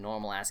just like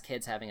normal ass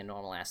kids having a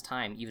normal ass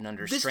time, even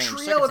under strange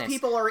circumstances. This trio of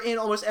people are in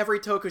almost every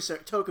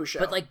toku show.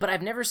 But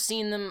I've never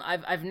seen them.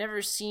 I've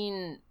never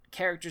seen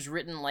characters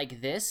written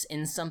like this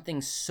in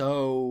something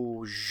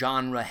so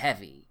genre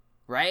heavy,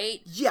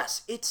 right?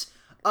 Yes, it's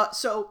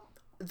so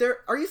there.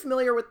 Are you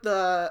familiar with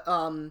the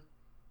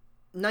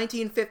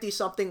 1950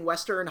 something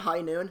Western High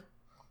Noon?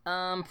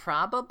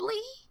 Probably.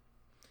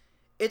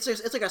 It's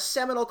like a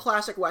seminal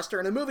classic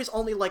Western. The movie's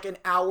only like an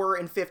hour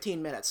and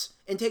 15 minutes,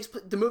 and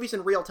the movie's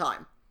in real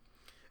time.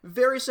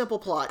 Very simple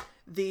plot.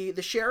 The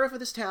sheriff of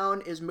this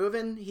town is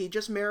moving. He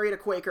just married a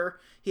Quaker.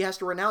 He has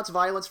to renounce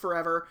violence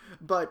forever.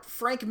 But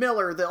Frank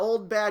Miller, the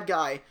old bad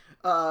guy,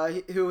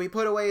 who he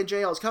put away in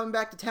jail, is coming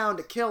back to town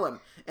to kill him.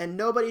 And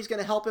nobody's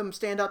going to help him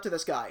stand up to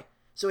this guy.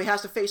 So he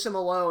has to face him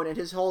alone and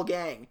his whole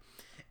gang.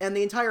 And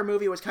the entire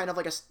movie was kind of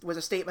like a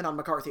statement on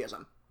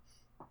McCarthyism.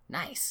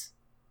 Nice.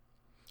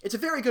 It's a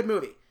very good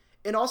movie.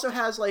 It also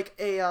has like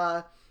It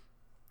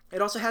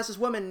also has this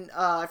woman,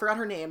 I forgot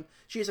her name.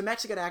 She's a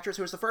Mexican actress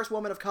who was the first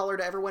woman of color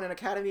to ever win an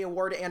Academy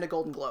Award and a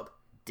Golden Globe.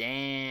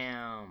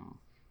 Damn.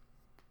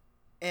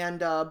 And,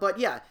 but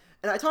yeah.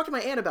 And I talked to my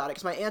aunt about it,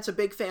 because my aunt's a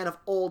big fan of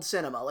old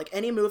cinema. Like,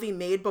 any movie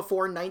made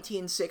before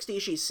 1960,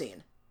 she's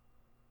seen.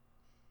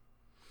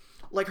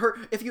 Like,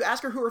 if you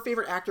ask her who her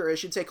favorite actor is,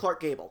 she'd say Clark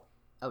Gable.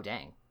 Oh,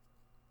 dang.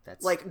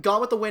 That's... Like, Gone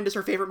with the Wind is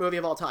her favorite movie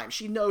of all time.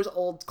 She knows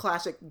old,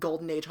 classic,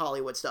 golden age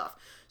Hollywood stuff.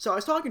 So I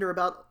was talking to her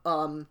about,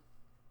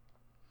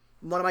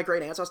 one of my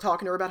great aunts, I was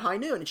talking to her about High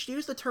Noon, and she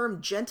used the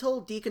term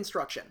gentle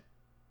deconstruction.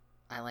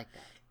 I like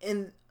that.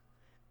 And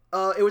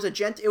it was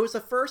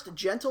the first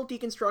gentle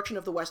deconstruction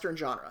of the Western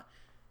genre.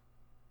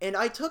 And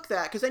I took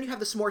that, because then you have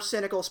the more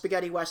cynical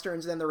spaghetti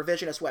Westerns and then the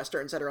revisionist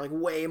Westerns that are, like,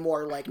 way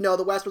more like, no,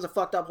 the West was a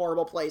fucked up,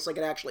 horrible place like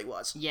it actually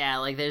was. Yeah,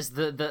 like, there's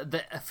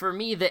the for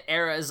me, the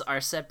eras are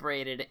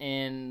separated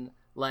in,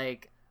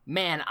 like...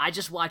 Man, I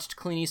just watched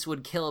Clint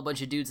Eastwood kill a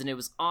bunch of dudes and it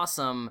was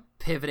awesome,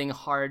 pivoting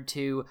hard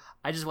to,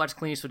 I just watched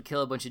Clint Eastwood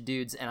kill a bunch of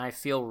dudes and I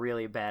feel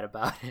really bad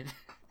about it.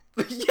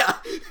 Yeah.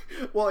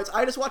 Well,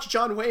 I just watched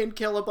John Wayne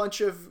kill a bunch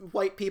of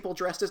white people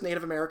dressed as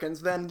Native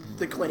Americans, then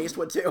the Clint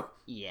Eastwood too.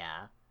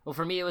 Yeah. Well,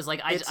 for me, it was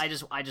like, I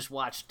just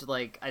watched,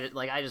 like,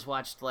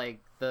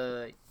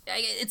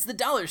 it's the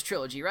Dollars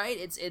trilogy, right?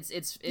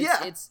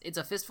 It's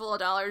a fistful of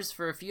dollars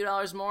for a few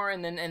dollars more,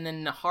 and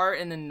then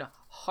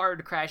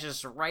hard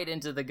crashes right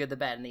into the good, the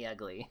bad, and the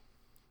ugly.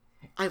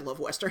 I love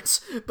Westerns.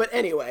 But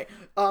anyway,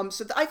 so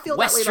I feel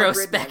that way about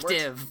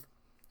Gridman.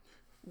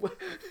 Westrospective.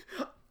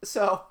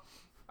 So,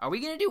 Are we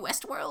gonna do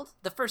Westworld?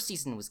 The first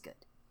season was good.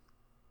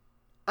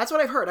 That's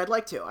what I've heard. I'd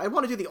like to. I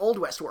want to do the old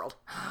Westworld.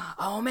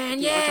 Oh man,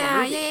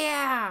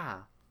 yeah.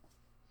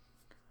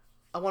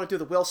 I want to do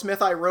the Will Smith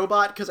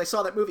iRobot because I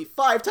saw that movie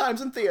 5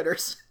 times in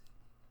theaters.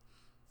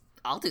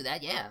 I'll do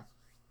that, yeah.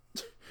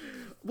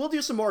 We'll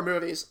do some more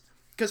movies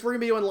because we're gonna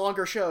be doing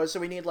longer shows, so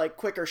we need like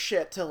quicker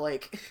shit to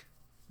like.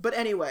 But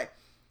anyway,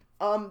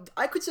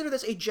 I consider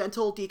this a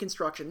gentle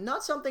deconstruction,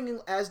 not something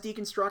as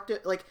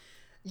deconstructed. Like,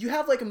 you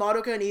have like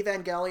Madoka and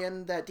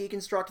Evangelion that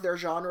deconstruct their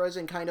genres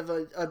in kind of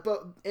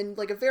in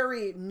like a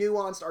very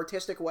nuanced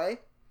artistic way.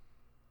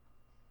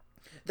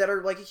 That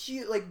are like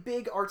huge, like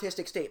big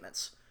artistic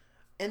statements.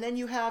 And then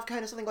you have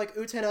kind of something like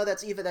Utena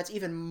that's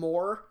even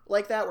more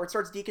like that, where it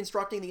starts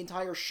deconstructing the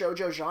entire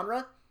shoujo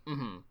genre.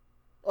 Mm-hmm.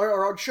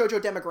 Or shoujo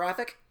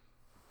demographic.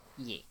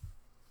 Yeah.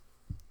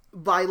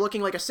 By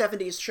looking like a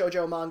 70s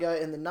shoujo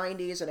manga in the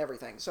 90s and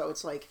everything. So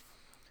it's like,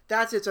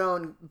 that's its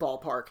own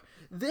ballpark.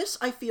 This,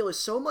 I feel, is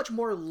so much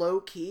more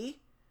low-key,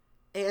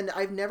 and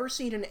I've never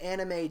seen an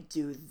anime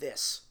do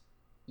this.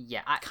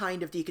 Yeah.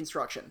 Kind of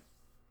deconstruction.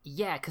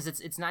 Yeah, because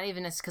it's not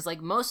even... Because,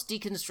 like, most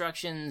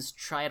deconstructions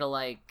try to,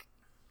 like...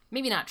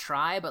 Maybe not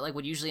try, but, like,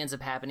 what usually ends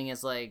up happening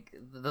is, like,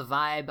 the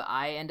vibe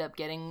I end up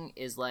getting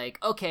is, like,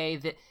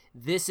 okay,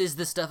 this is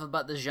the stuff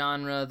about the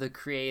genre the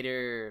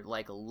creator,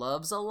 like,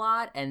 loves a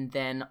lot, and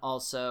then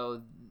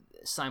also,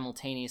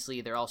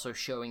 simultaneously, they're also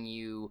showing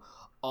you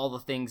all the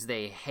things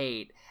they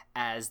hate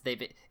as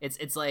they've...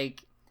 It's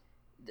like,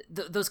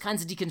 those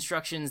kinds of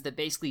deconstructions that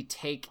basically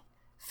take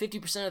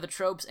 50% of the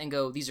tropes and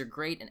go, these are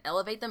great, and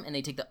elevate them, and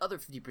they take the other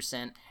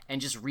 50% and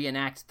just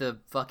reenact the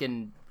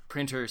fucking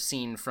printer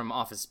scene from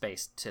Office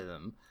Space to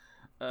them.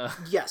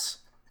 Yes.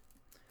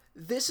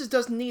 This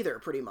does neither,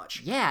 pretty much.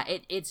 Yeah,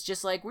 it's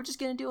just like, we're just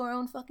gonna do our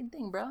own fucking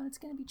thing, bro, and it's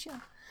gonna be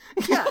chill.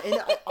 Yeah, and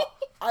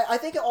I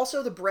think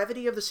also the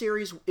brevity of the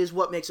series is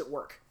what makes it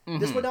work. Mm-hmm.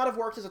 This would not have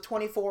worked as a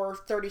 24,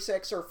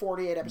 36, or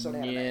 48 episode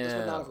anime. Yeah. This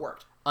would not have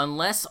worked.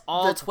 Unless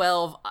all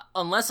 12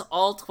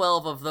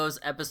 of those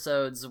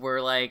episodes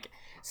were, like,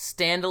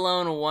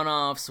 standalone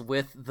one-offs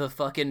with the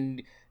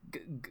fucking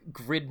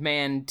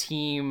Gridman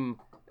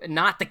team...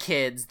 Not the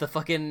kids, the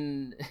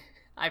fucking...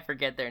 I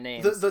forget their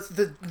names.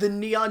 The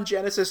Neon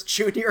Genesis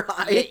Junior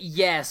High.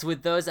 Yes,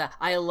 with those...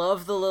 I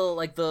love the little,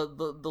 like, the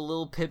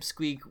little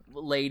pipsqueak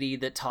lady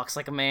that talks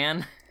like a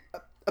man.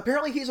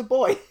 Apparently he's a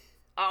boy.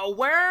 A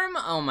worm?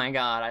 Oh my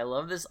god, I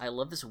love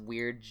this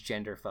weird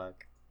gender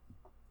fuck.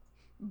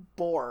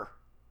 Boar.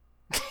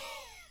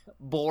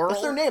 Boar?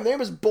 That's their name. Their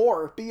name is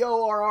Boar.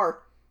 Borr.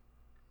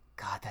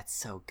 God, that's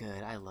so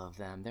good. I love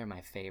them. They're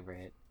my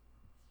favorite.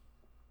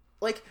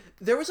 Like,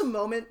 there was a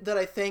moment that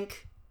I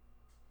think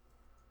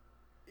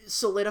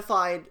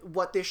solidified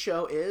what this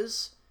show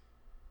is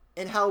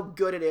and how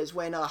good it is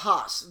when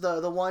Haas,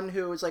 the one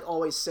who is, like,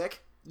 always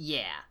sick...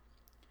 Yeah.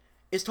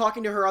 ...is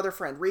talking to her other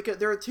friend, Rika.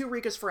 There are 2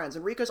 Rika's friends,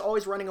 and Rika's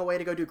always running away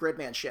to go do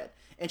Gridman shit,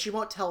 and she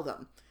won't tell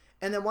them.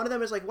 And then one of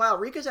them is like, wow,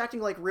 Rika's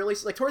acting, like, really...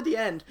 Like, toward the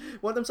end,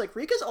 one of them's like,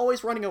 Rika's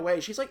always running away.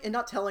 She's like, and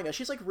not telling us.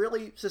 She's, like,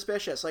 really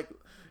suspicious. Like,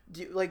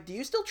 do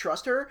you still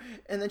trust her?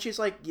 And then she's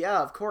like, yeah,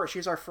 of course.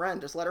 She's our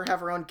friend. Just let her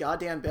have her own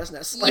goddamn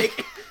business.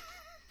 Like,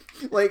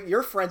 like,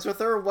 you're friends with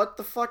her. What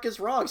the fuck is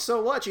wrong?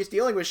 So what? She's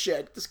dealing with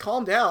shit. Just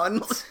calm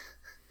down.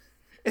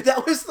 And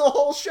that was the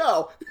whole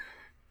show.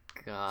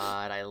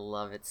 God, I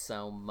love it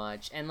so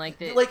much. And, like,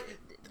 they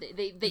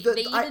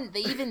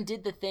even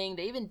did the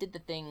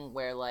thing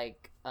where,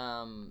 like,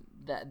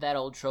 that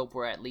old trope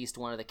where at least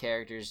one of the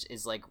characters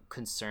is, like,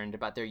 concerned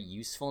about their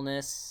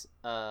usefulness.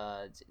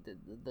 The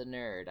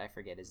nerd, I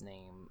forget his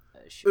name.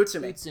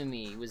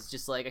 Utsumi was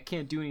just like, I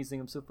can't do anything,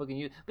 I'm so fucking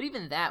useless. But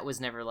even that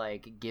was never,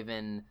 like,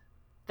 given...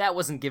 That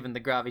wasn't given the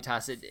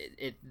gravitas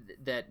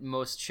that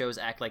most shows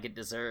act like it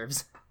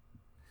deserves.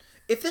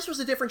 If this was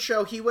a different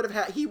show, he would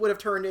have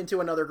turned into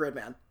another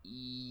Gridman.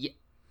 Yes.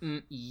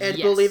 And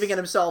believing in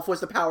himself was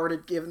the power to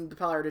give him the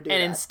power to do that.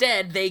 And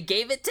instead, they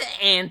gave it to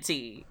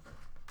Auntie.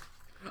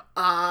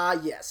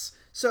 Yes.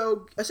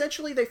 So,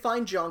 essentially, they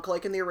find junk,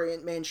 like in the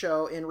main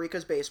show, in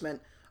Rika's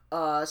basement.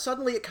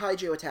 Suddenly, a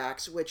kaiju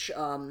attacks, which,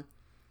 so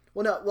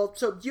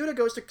Yuta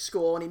goes to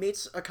school, and he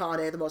meets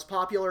Akane, the most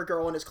popular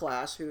girl in his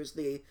class,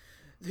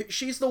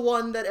 she's the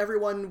one that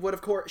everyone would,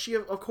 of course,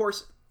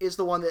 is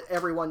the one that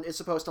everyone is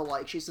supposed to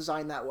like. She's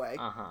designed that way.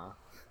 Uh-huh.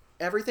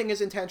 Everything is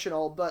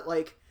intentional, but,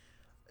 like,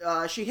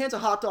 she hands a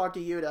hot dog to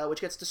Yuta,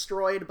 which gets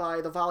destroyed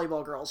by the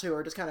volleyball girls, who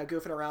are just kind of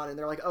goofing around, and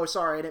they're like, oh,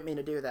 sorry, I didn't mean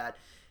to do that.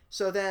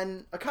 So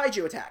then a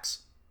kaiju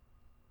attacks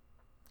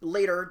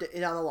later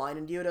down the line,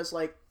 and Yuta's,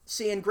 like,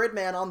 seeing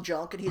Gridman on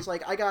junk, and he's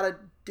like, I gotta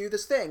do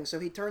this thing. So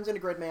he turns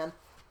into Gridman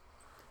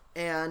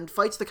and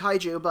fights the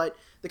kaiju, but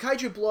the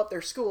kaiju blew up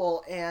their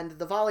school, and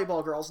the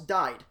volleyball girls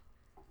died.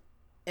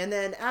 And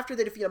then after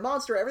they defeat a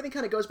monster, everything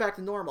kind of goes back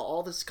to normal.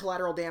 All this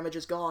collateral damage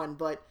is gone,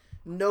 but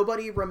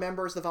nobody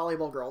remembers the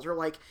volleyball girls, or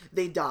like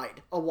they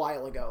died a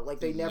while ago, like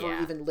they never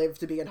even lived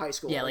to be in high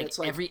school. Yeah, and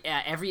like,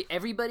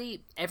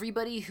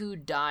 everybody who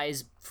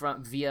dies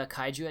via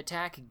kaiju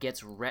attack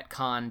gets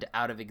retconned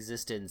out of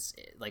existence,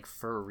 like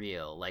for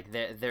real. Like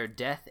their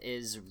death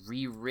is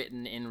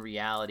rewritten in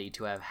reality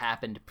to have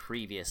happened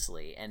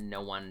previously, and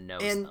no one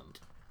knows them.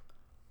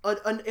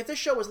 If this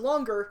show was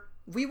longer,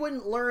 we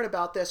wouldn't learn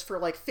about this for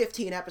like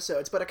 15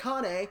 episodes, but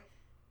Akane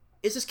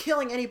is just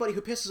killing anybody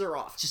who pisses her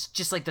off.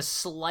 Just like the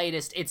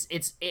slightest.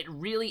 It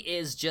really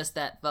is just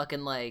that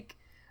fucking like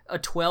a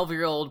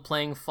 12-year-old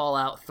playing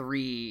Fallout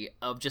 3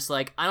 of just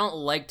like, I don't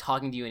like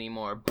talking to you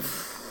anymore.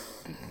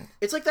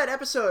 It's like that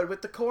episode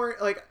with the corn,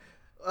 like,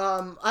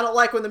 I don't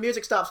like when the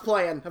music stops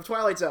playing of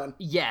Twilight Zone.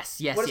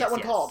 Yes. What is that one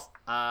called?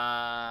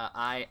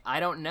 I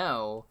don't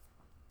know,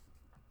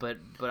 but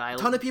I. A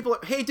ton of people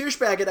are, hey,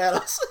 douchebag it at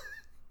us.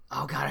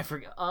 Oh god, I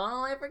forgot.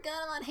 Oh, I forgot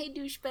about Hey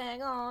Douchebag.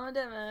 Oh,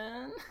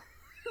 Devin.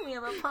 We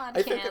have a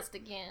podcast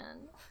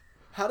again.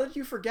 How did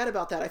you forget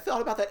about that? I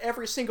thought about that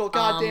every single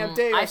goddamn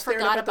day. I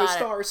stared up at those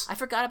stars. I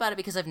forgot about it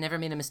because I've never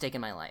made a mistake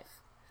in my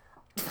life.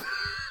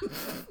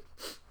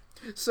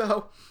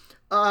 So,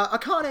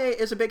 Akane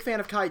is a big fan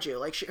of kaiju.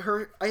 Like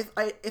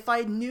if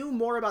I knew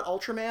more about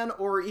Ultraman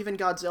or even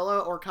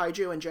Godzilla or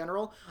kaiju in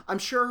general, I'm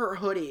sure her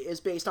hoodie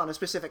is based on a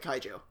specific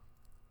kaiju.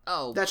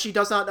 Oh, that she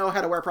does not know how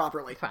to wear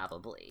properly.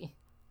 Probably.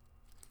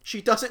 She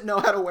doesn't know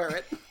how to wear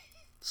it.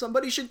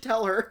 Somebody should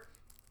tell her.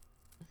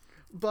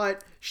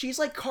 But she's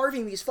like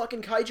carving these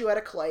fucking kaiju out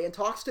of clay and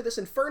talks to this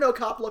Inferno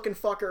Cop looking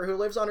fucker who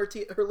lives on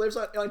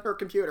her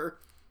computer.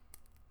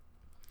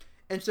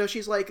 And so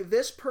she's like,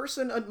 this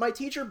person, my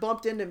teacher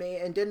bumped into me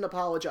and didn't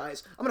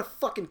apologize. I'm gonna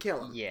fucking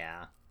kill him.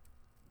 Yeah.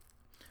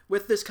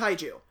 With this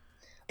kaiju.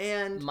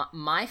 And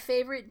my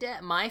favorite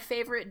death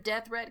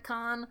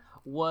retcon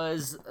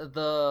was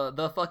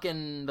the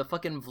fucking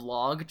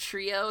vlog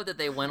trio that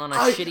they went on a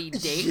shitty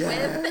date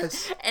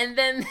with. And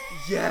then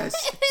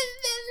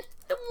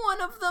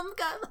one of them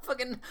got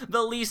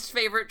the least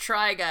favorite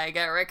Try Guy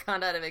got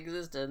retconned out of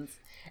existence.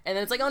 And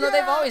then it's like, oh no,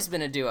 they've always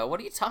been a duo. What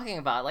are you talking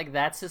about? Like,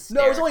 that's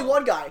hysterical. No, it was only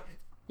one guy.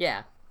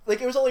 Yeah.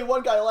 Like, it was only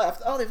one guy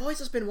left. Oh, they've always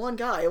just been one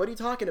guy. What are you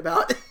talking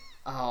about?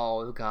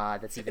 Oh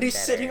god, that's even better. And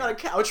he's sitting on a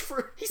couch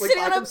He's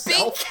sitting on a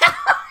big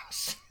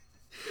couch!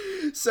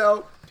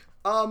 So,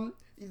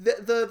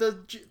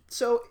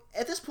 so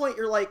at this point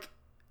you're like,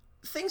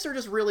 things are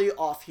just really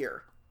off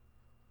here.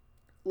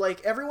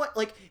 Like, everyone,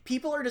 like,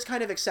 people are just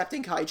kind of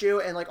accepting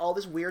kaiju and, like, all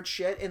this weird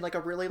shit in, like,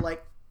 a really,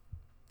 like,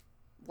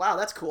 wow,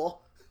 that's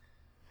cool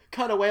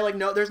kind of way. Like,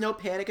 no, there's no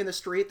panic in the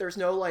street. There's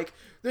no, like,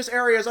 this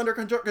area is under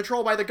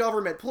control by the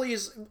government.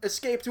 Please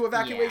escape to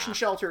evacuation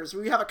shelters.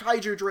 We have a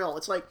kaiju drill.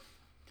 It's like,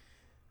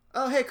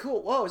 oh, hey,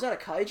 cool. Whoa, is that a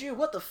kaiju?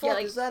 What the fuck?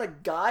 Like, is that a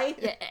guy?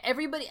 Yeah,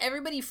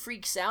 everybody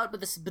freaks out,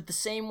 but the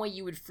same way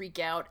you would freak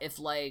out if,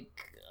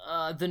 like,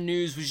 the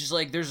news was just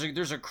like, there's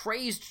a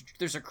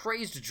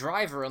crazed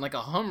driver in like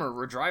a Hummer.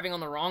 We're driving on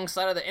the wrong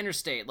side of the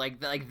interstate.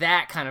 Like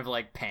that kind of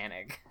like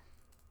panic.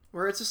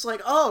 Where it's just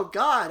like, oh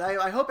god,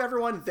 I hope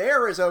everyone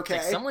there is okay.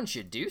 Like, someone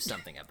should do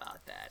something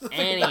about that.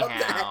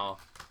 Anyhow.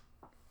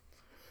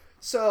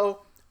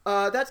 So,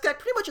 that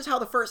pretty much is how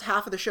the first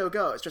half of the show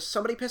goes. Just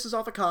somebody pisses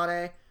off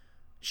Akane.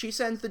 She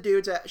sends her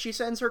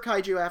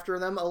kaiju after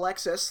them.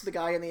 Alexis, the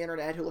guy on the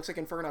internet who looks like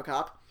Inferno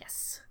Cop.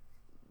 Yes.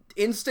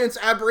 Instant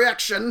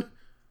abreaction.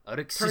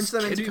 Turns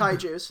them into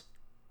kaijus.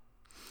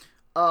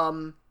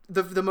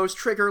 The most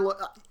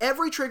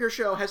every Trigger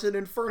show has an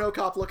Inferno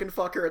Cop looking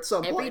fucker at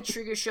some point. Every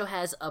Trigger show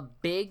has a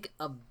big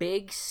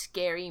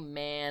scary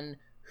man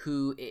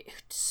who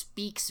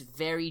speaks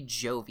very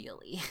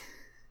jovially.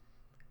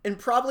 And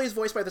probably is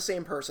voiced by the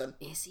same person.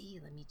 Is he?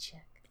 Let me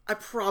check.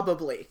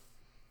 Probably.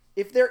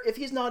 If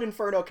he's not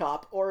Inferno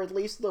Cop, or at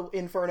least the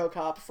Inferno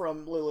Cop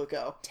from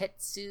Luluko.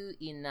 Tetsu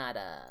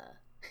Inada.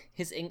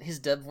 His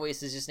dub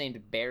voice is just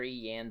named Barry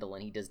Yandel,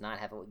 and he does not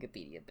have a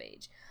Wikipedia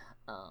page.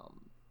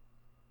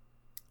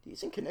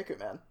 He's in Kinniku,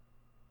 man.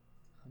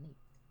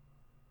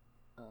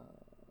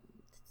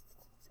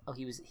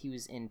 He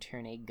was in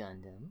Turn A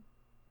Gundam.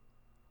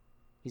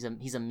 He's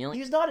a million.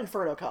 He's not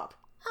Inferno Cop.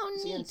 Oh,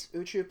 is neat. He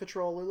in Uchu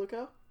Patrol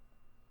Luluko?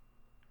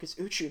 Because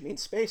Uchu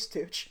means space,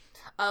 Tooch.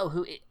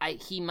 Oh,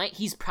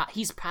 he's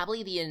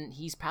probably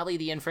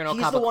the Inferno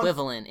Cop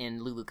equivalent in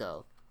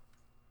Luluko.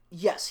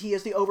 Yes, he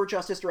is the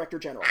Over-Justice Director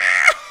General.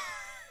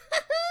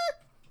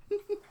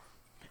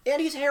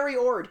 And he's Harry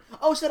Ord.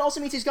 Oh, so that also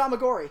means he's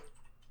Gamagori.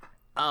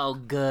 Oh,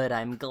 good.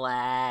 I'm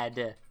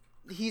glad.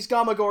 He's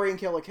Gamagori in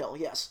Kill la Kill,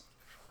 yes.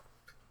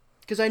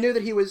 Because I knew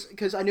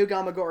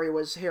Gamagori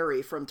was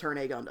Harry from Turn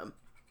A Gundam.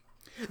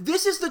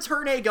 This is the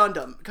Turn A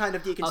Gundam kind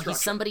of deconstruction. Oh,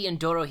 he's somebody in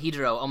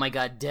Dorohedoro. Oh my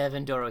god, Dev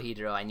in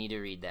Dorohedoro. I need to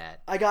read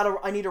that. I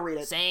need to read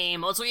it.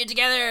 Same. Let's read it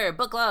together.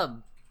 Book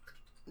club.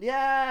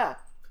 Yeah.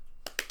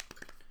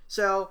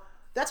 So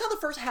that's how the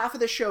first half of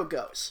the show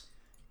goes.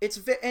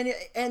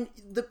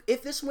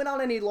 If this went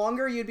on any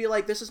longer, you'd be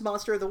like, this is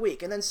Monster of the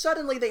Week. And then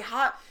suddenly they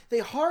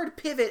hard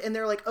pivot and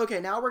they're like, okay,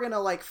 now we're gonna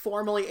like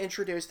formally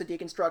introduce the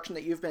deconstruction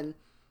that you've been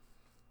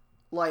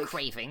like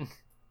craving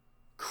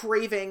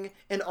craving,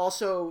 and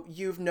also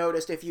you've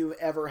noticed if you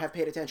ever have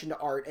paid attention to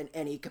art in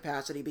any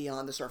capacity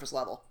beyond the surface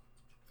level.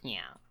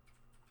 Yeah.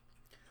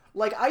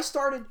 Like, I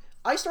started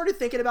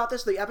thinking about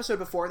this the episode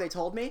before they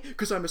told me,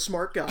 because I'm a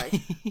smart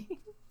guy.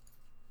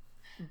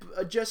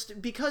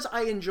 Just because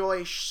I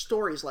enjoy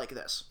stories like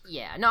this.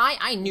 Yeah, no,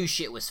 I knew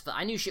shit was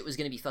I knew shit was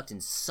gonna be fucked in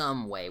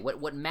some way.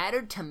 What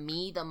mattered to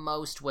me the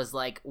most was,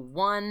 like,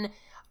 one,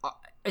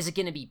 is it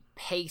gonna be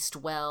paced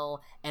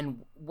well,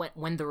 and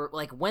when the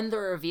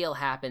reveal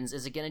happens,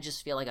 is it gonna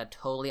just feel like a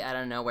totally out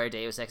of nowhere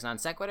Deus Ex non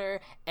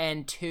sequitur?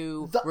 And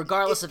two,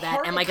 regardless of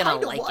that, am I gonna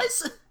like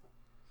it?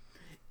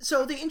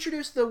 So they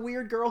introduced the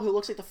weird girl who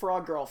looks like the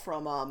frog girl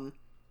from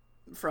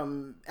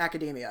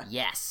Academia.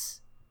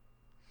 Yes.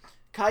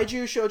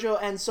 Kaiju, Shoujo,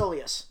 and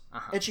Soleus.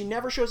 And she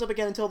never shows up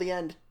again until the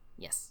end.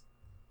 Yes.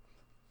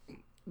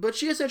 But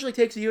she essentially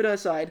takes Yuta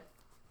aside,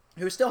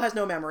 who still has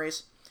no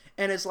memories,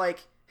 and is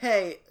like,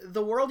 hey,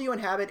 the world you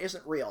inhabit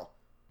isn't real.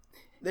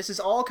 This is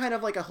all kind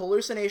of like a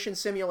hallucination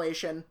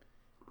simulation,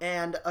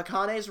 and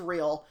Akane's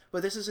real,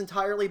 but this is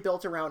entirely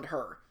built around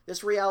her.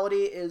 This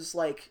reality is,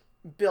 like,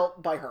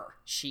 built by her.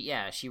 She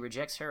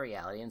rejects her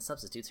reality and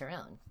substitutes her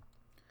own.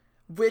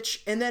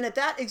 And then at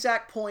that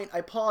exact point,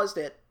 I paused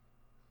it,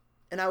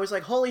 and I was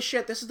like, holy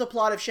shit, this is the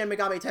plot of Shin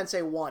Megami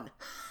Tensei 1.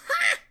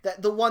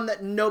 The one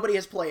that nobody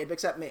has played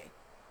except me.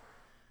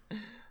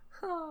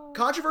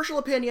 Controversial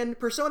opinion,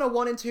 Persona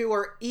 1 and 2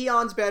 are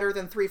eons better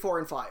than 3, 4,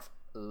 and 5.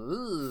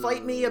 Ooh.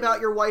 Fight me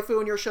about your waifu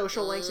and your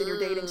social links and your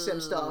dating sim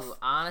stuff.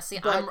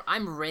 Honestly,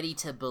 I'm ready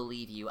to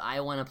believe you. I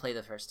want to play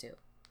the first two.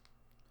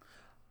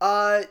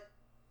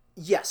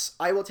 Yes,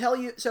 I will tell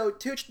you. So,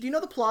 Tooch, do you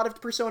know the plot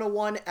of Persona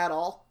 1 at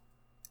all?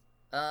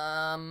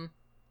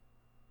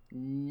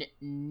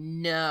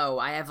 No,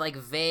 I have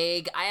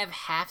I have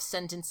half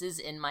sentences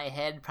in my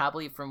head,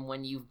 probably from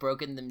when you've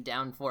broken them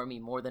down for me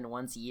more than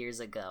once years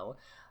ago.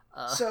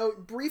 So,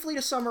 briefly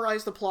to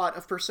summarize the plot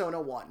of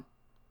Persona 1.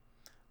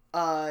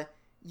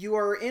 You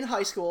are in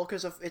high school,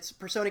 because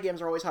Persona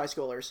games are always high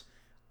schoolers,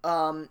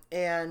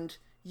 and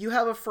you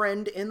have a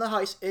friend in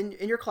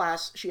in your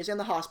class. She is in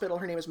the hospital.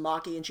 Her name is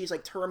Maki, and she's,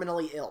 like,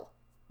 terminally ill.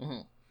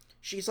 Mm-hmm.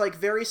 She's, like,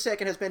 very sick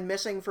and has been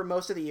missing for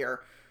most of the year.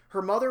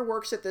 Her mother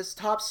works at this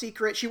top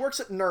secret... She works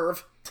at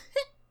NERV.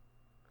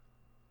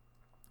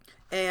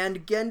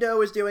 And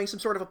Gendo is doing some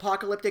sort of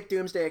apocalyptic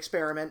doomsday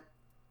experiment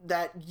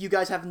that you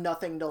guys have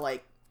nothing to,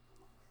 like...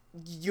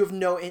 You have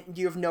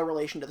no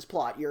relation to this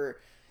plot.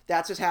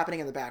 That's just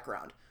happening in the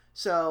background.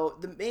 So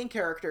the main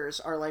characters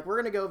are like,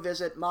 we're going to go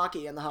visit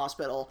Maki in the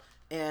hospital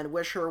and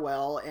wish her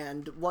well,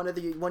 and one of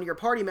your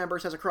party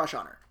members has a crush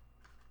on her.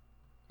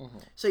 Mm-hmm.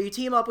 So you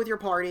team up with your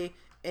party,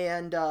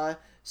 and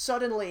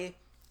suddenly...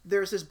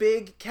 there's this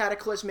big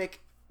cataclysmic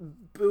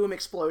boom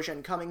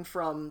explosion coming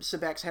from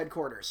Sebek's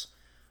headquarters,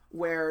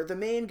 where the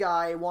main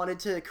guy wanted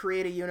to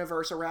create a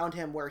universe around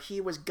him where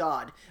he was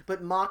God.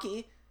 But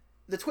Maki,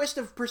 the twist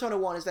of Persona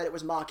 1 is that it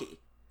was Maki.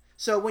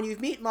 So when you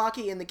meet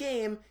Maki in the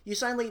game, you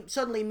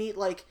suddenly meet,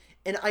 like,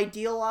 an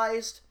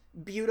idealized,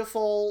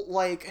 beautiful,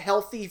 like,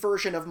 healthy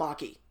version of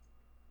Maki.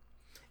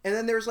 And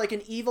then there's, like,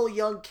 an evil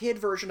young kid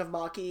version of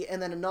Maki,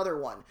 and then another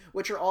one,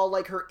 which are all,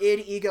 like, her id,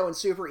 ego, and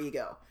super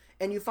ego.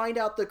 And you find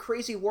out the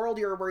crazy world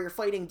where you're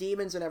fighting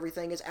demons and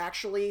everything is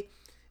actually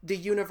the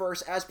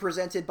universe as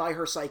presented by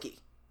her psyche.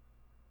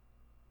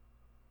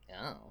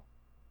 Oh.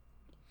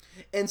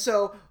 And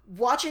so,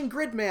 watching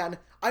Gridman,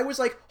 I was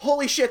like,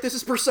 holy shit, this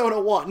is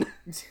Persona 1.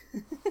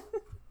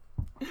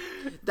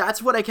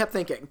 That's what I kept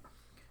thinking.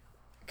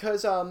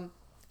 Because,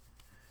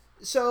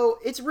 so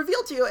it's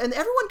revealed to you, and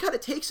everyone kind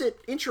of takes it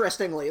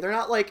interestingly. They're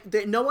not like,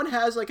 no one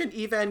has like an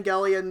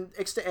Evangelion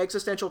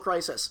existential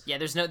crisis. Yeah,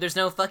 there's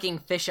no fucking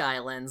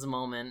fisheye lens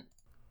moment.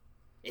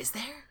 Is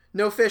there?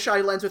 No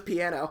fisheye lens with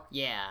piano.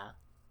 Yeah.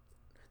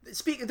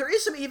 There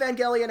is some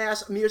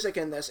Evangelion-ass music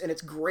in this, and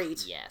it's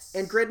great. Yes.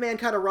 And Gridman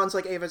kind of runs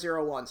like Eva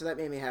 01, so that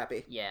made me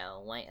happy. Yeah,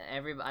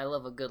 I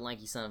love a good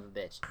lanky son of a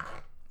bitch.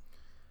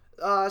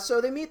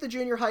 So they meet the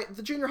junior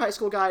high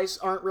school guys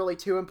aren't really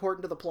too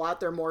important to the plot.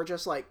 They're more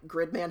just like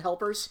Gridman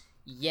helpers.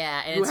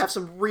 Yeah, and who have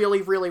some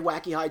really, really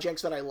wacky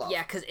hijinks that I love.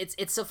 Yeah, because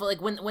it's so like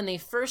when they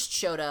first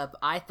showed up,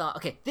 I thought,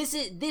 okay, this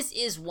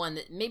is one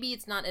that maybe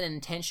it's not an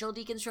intentional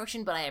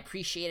deconstruction, but I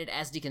appreciate it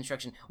as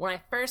deconstruction. When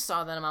I first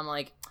saw them, I'm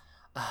like,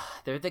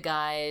 they're the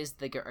guys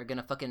that are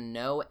gonna fucking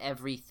know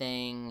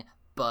everything,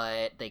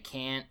 but they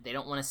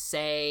don't want to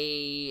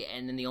say,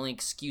 and then the only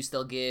excuse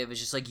they'll give is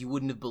just like, you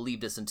wouldn't have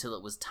believed this until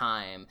it was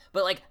time.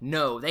 But like,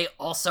 no, they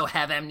also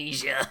have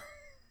amnesia.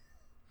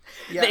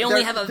 Yeah, they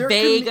only have a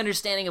vague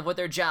understanding of what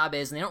their job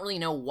is, and they don't really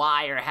know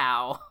why or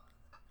how.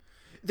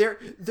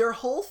 Their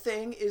whole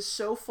thing is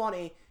so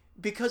funny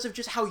because of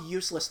just how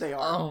useless they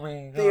are. Oh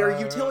my god. They are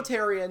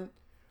utilitarian.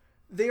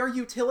 They are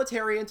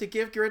utilitarian to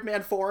give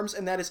Gridman forms,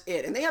 and that is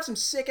it. And they have some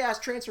sick-ass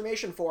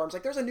transformation forms.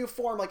 Like, there's a new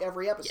form, like,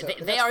 every episode.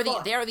 Yeah, they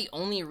are the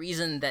only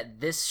reason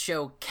that this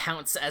show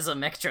counts as a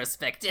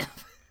metrospective.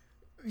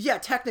 Yeah,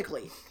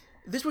 technically.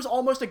 This was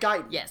almost a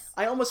guidance. Yes.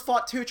 I almost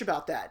fought Tooch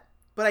about that,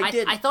 but I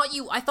didn't. I thought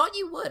you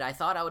would. I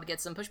thought I would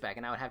get some pushback,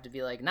 and I would have to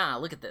be like, nah,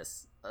 look at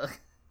this.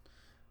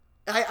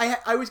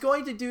 I was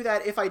going to do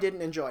that if I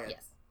didn't enjoy it.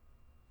 Yes.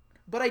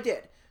 But I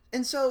did.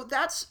 And so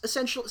that's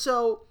essential.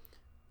 So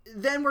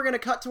then we're going to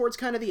cut towards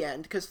kind of the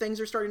end, because things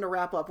are starting to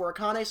wrap up, where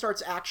Akane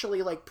starts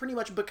actually, like, pretty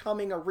much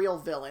becoming a real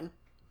villain.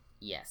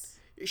 Yes.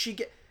 We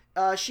got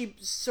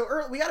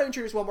to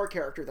introduce one more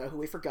character, though, who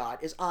we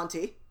forgot, is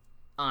Auntie.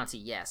 Auntie,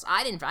 yes.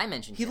 I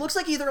mentioned He him. looks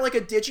like either, like,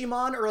 a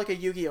Digimon or, like, a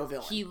Yu-Gi-Oh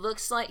villain. He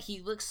looks like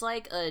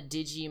a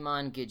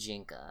Digimon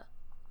Gajinka.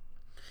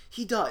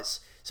 He does.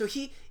 So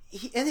and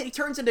then he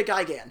turns into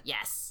Gigan.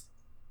 Yes.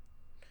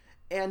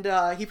 And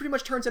he pretty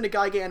much turns into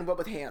Gigan, but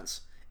with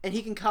hands. And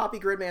he can copy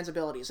Gridman's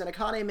abilities. And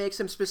Akane makes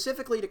him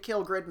specifically to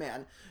kill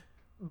Gridman.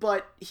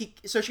 But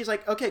so she's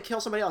like, okay, kill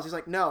somebody else. He's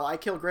like, no, I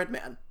kill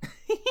Gridman.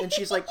 And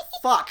she's like,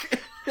 fuck.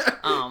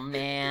 Oh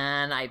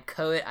man, I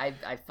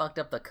fucked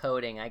up the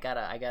coding. I can't.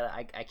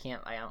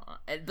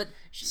 But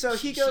he's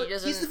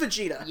the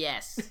Vegeta.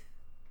 Yes.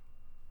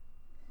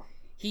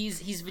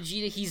 He's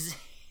Vegeta.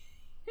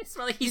 It's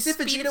not like he's if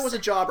Vegeta was a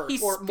jobber,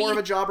 or more of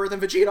a jobber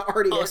than Vegeta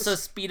already is. Oh, so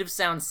Speed of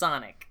Sound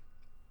Sonic.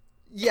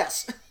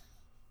 Yes.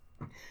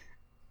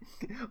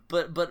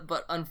 But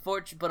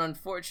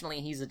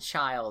unfortunately he's a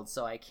child,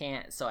 so I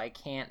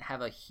can't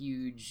have a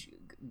huge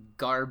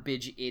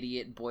garbage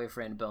idiot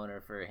boyfriend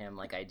boner for him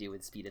like I do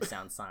with Speed of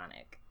Sound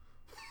Sonic.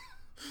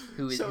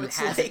 Who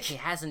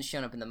hasn't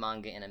shown up in the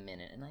manga in a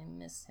minute, and I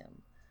miss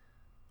him.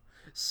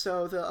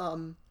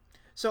 So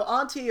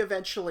Auntie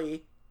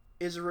eventually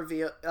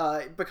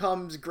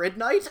becomes Grid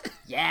Knight.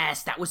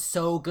 Yes, that was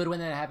so good when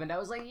that happened. I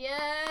was like,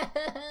 yes.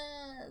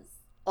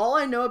 All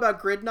I know about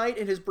Grid Knight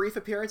in his brief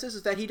appearances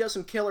is that he does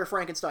some killer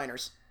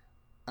Frankensteiners.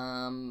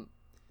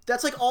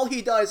 That's like all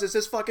he does is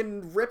just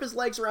fucking rip his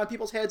legs around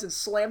people's heads and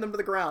slam them to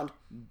the ground.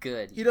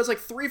 Good. He does like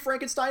 3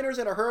 Frankensteiners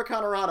and a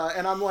Hurricanrana,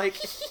 and I'm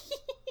like,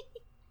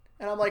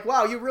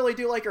 wow, you really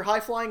do like your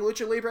high flying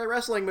lucha libre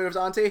wrestling moves,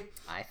 Auntie.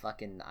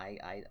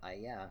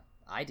 Yeah,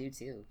 I do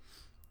too.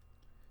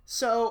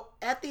 So,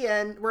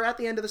 we're at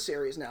the end of the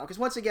series now, because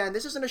once again,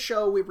 this isn't a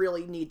show we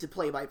really need to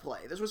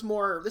play-by-play. This was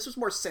more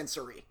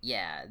sensory.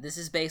 Yeah, this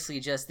is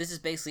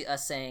basically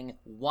us saying,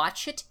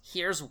 watch it,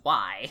 here's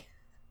why.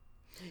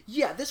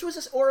 Yeah, this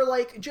is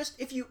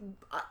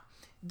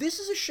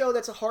a show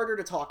that's harder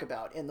to talk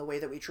about in the way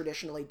that we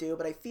traditionally do,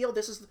 but I feel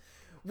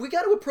we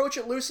got to approach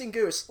it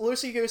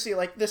loosey-goosey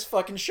like this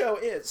fucking show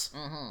is.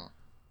 Mm-hmm.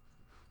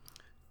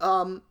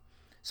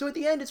 So at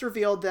the end, it's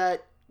revealed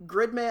that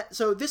Gridman...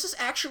 So this is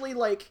actually,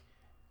 like...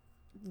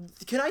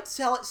 Can I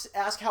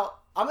ask how...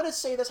 I'm going to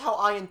say this how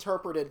I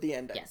interpreted the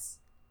ending. Yes.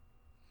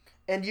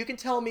 And you can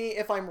tell me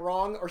if I'm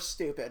wrong or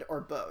stupid,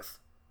 or both.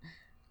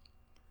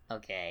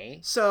 Okay.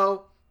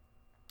 So,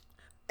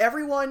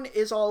 everyone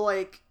is all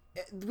like...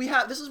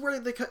 This is where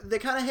they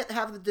kind of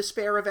have the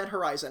despair Event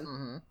Horizon.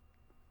 Mm-hmm.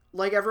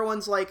 Like,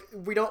 everyone's like,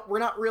 we're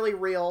not really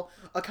real.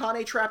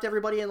 Akane trapped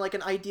everybody in, like,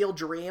 an ideal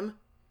dream.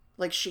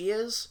 Like she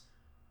is.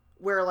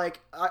 Where,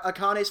 like,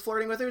 Akane's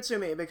flirting with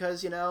Utsumi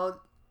because,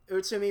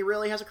 Utsumi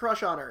really has a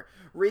crush on her.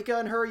 Rika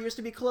and her used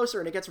to be closer,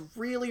 and it gets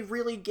really,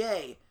 really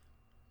gay.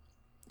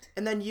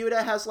 And then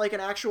Yuta has, like, an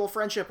actual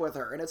friendship with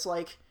her, and it's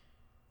like...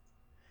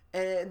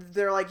 And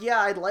they're like, yeah,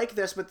 I'd like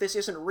this, but this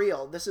isn't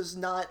real. This is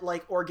not,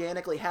 like,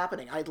 organically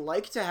happening. I'd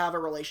like to have a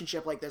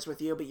relationship like this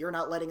with you, but you're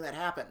not letting that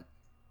happen.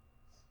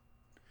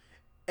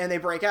 And they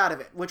break out of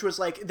it, which was,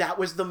 like, that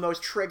was the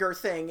most trigger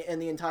thing in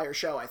the entire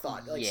show, I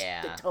thought. Like,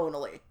 yeah.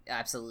 Tonally.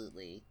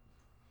 Absolutely.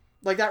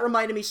 Like, that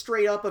reminded me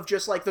straight up of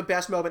just, like, the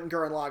best moment in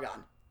Gurren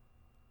Lagann.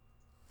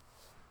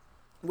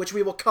 Which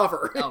we will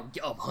cover. Oh,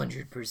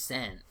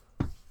 100%.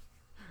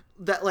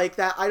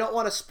 That, I don't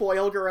want to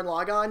spoil Gurren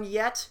Lagann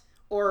yet,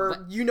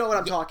 or you know what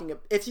I'm talking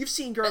about. If you've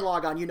seen Gurren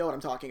Lagann, you know what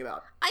I'm talking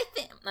about.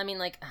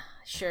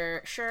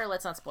 Sure,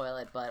 let's not spoil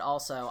it, but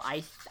also,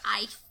 I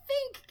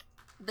think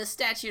the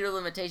statute of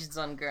limitations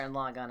on Gurren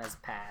Lagann has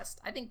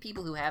passed. I think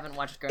people who haven't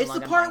watched Gurren Lagann It's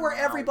the part where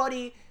now...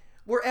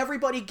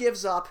 everybody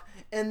gives up,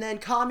 and then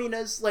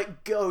Kamina's,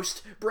 like,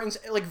 ghost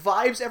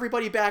vibes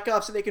everybody back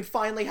up so they can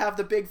finally have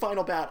the big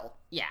final battle.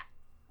 Yeah.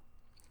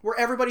 Where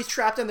everybody's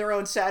trapped in their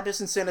own sadness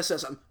and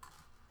cynicism.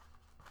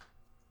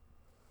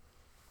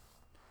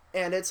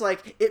 And it's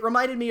like, it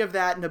reminded me of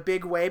that in a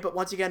big way, but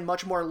once again,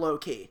 much more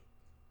low-key.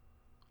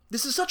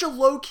 This is such a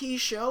low-key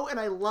show, and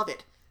I love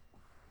it.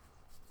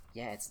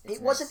 Yeah, it's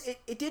it wasn't.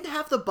 It didn't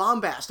have the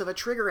bombast of a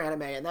Trigger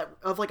anime, and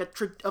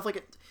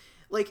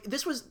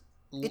this was.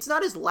 It's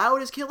not as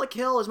loud as Kill la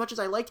Kill as much as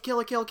I liked Kill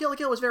la Kill. Kill la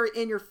Kill was very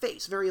in your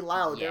face, very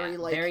loud,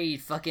 very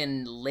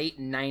fucking late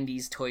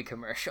 '90s toy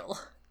commercial.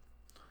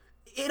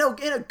 In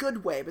a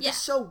good way, but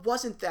this show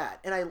wasn't that,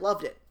 and I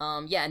loved it.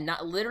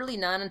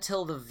 Not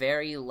until the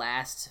very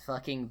last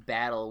fucking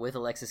battle with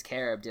Alexis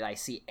Carib did I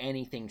see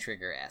anything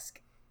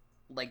Trigger-esque.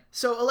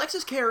 So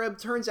Alexis Carib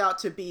turns out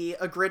to be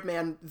a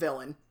Gridman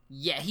villain.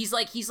 Yeah, he's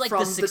like from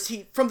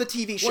the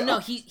TV show. Well, no,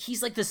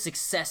 he's like the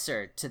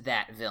successor to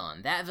that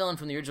villain. That villain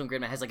from the original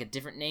Gridman has like a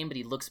different name, but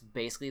he looks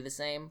basically the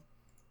same.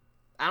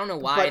 I don't know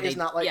why and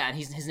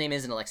his name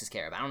isn't Alexis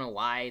Carib. I don't know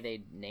why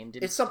they named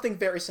him. It's something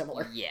very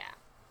similar. Yeah.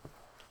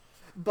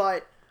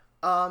 But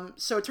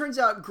So it turns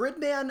out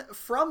Gridman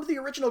from the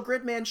original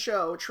Gridman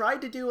show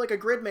tried to do like a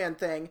Gridman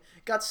thing,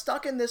 got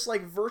stuck in this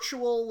like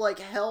virtual like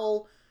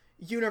hell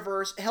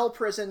universe, hell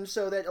prison,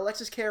 so that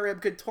Alexis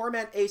Carib could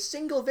torment a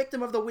single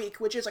victim of the week,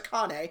 which is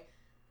Akane.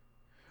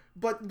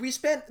 But we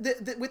spent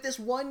with this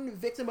one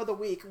victim of the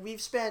week,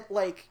 we've spent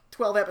like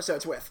 12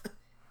 episodes with.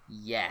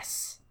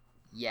 Yes.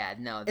 Yeah.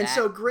 No. That... And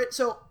so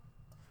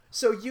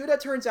Yuta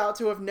turns out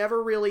to have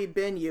never really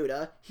been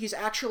Yuta. He's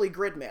actually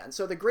Gridman.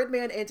 So the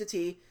Gridman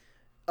entity,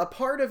 a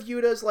part of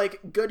Yuta's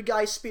like good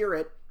guy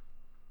spirit,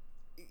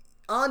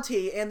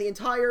 Auntie, and the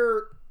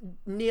entire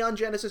Neon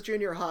Genesis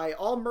Junior High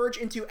all merge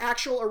into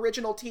actual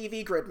original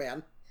TV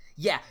Gridman.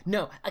 Yeah,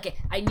 no, okay,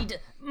 I need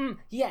to,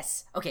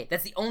 yes, okay,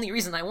 that's the only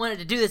reason I wanted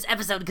to do this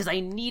episode, because I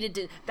needed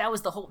to,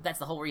 that's the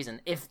whole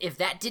reason. If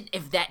that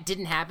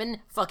didn't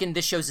happen, fucking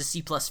this show's a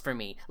C+ for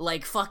me.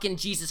 Like, fucking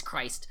Jesus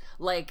Christ.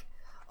 Like,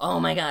 oh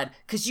my god,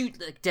 cause you,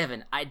 like,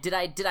 Devin, did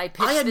I pitch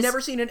I had never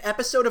seen an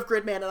episode of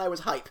Gridman and I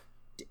was hype.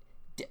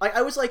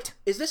 I was like,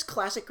 is this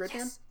classic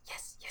Gridman?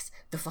 Yes.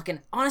 The fucking,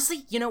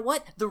 honestly, you know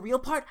what? The real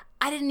part,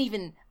 I didn't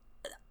even,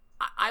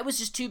 I was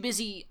just too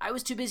busy,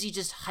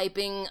 just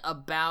hyping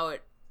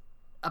about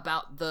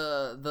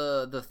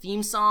the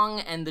theme song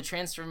and the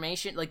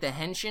transformation, like the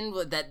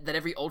henshin that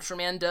every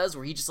Ultraman does,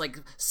 where he just like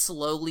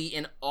slowly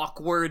in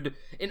awkward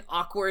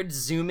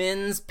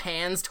zoom-ins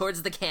pans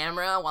towards the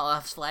camera while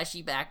a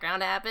flashy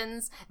background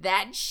happens.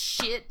 That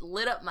shit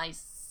lit up my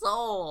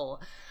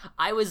soul.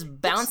 I was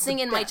bouncing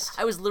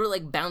I was literally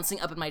like bouncing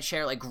up in my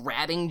chair, like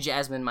grabbing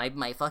Jasmine,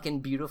 my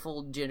fucking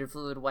beautiful gender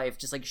fluid wife,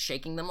 just like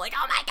shaking them like,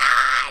 oh my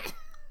god.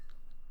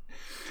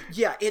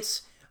 Yeah,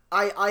 it's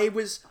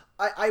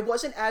I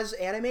wasn't as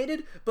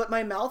animated, but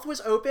my mouth was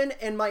open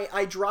and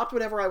I dropped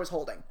whatever I was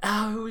holding.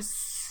 Oh, it was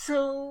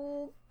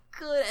so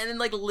good. And then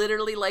like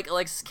literally like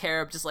Alexis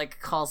Carib just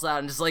like calls out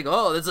and just like,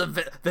 oh,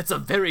 that's a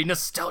very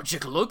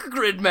nostalgic look,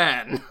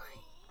 Gridman.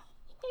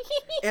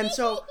 And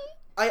so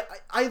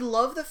I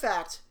love the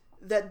fact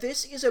that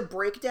this is a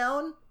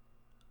breakdown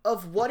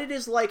of what it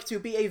is like to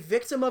be a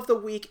victim of the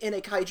week in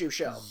a kaiju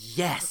show.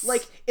 Yes.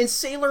 Like in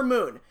Sailor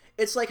Moon.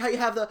 It's like how you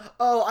have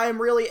I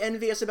am really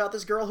envious about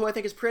this girl who I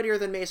think is prettier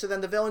than me, so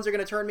then the villains are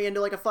going to turn me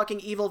into like a fucking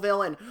evil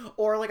villain,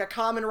 or like a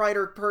Kamen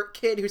Rider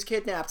kid who's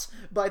kidnapped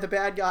by the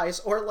bad guys,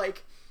 or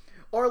like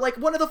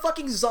one of the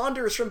fucking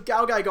Zonders from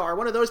Gao-Gaigar,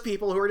 one of those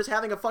people who are just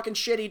having a fucking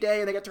shitty day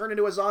and they get turned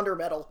into a Zonder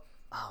medal.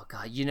 Oh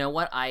god, you know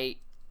what? I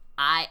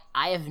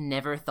have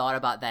never thought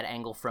about that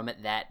angle from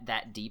it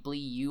that deeply.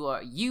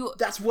 You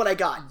That's what I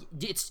got.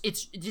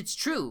 It's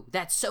true.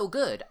 That's so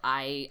good.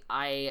 I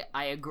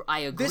agree.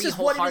 This is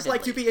what it is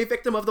like to be a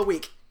victim of the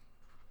week.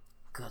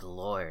 Good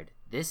lord.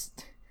 This,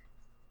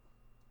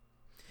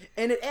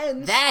 and it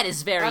ends. That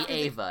is very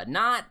Eva,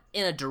 not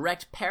in a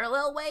direct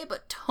parallel way,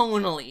 but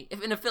tonally,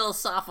 if in a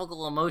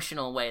philosophical,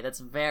 emotional way. That's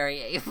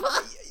very Eva.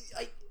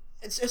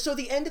 So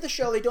the end of the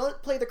show, they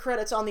don't play the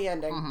credits on the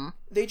ending. Mm-hmm.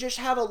 They just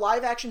have a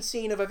live-action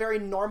scene of a very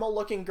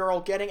normal-looking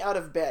girl getting out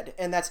of bed,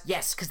 and that's...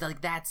 Yes,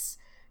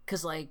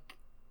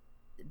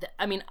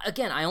 I mean,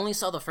 again, I only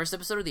saw the first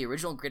episode of the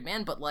original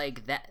Gridman, but,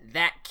 like,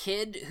 that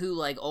kid who,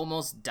 like,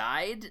 almost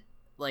died,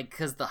 like,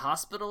 because the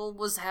hospital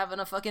was having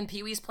a fucking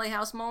Pee-wee's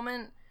Playhouse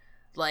moment,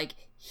 like,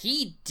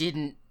 he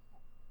didn't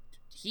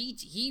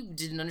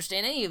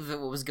understand any of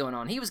what was going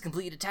on. He was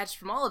completely detached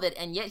from all of it,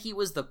 and yet he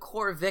was the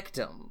core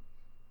victim.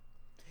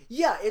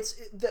 Yeah,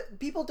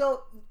 people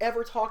don't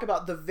ever talk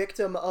about the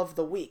victim of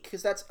the week,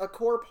 because that's a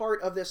core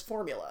part of this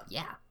formula.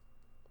 Yeah.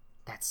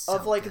 That's so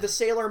good. The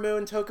Sailor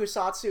Moon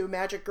Tokusatsu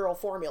Magic Girl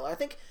formula. I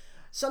think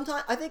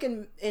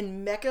in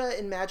Mecha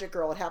and Magic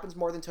Girl it happens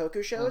more than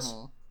Toku shows,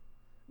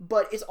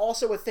 but it's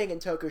also a thing in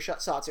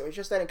Tokusatsu. It's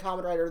just that in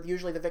Kamen Rider,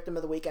 usually the victim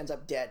of the week ends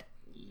up dead.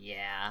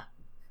 Yeah.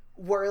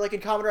 Where, like, in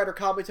Kamen Rider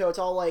Kabuto, it's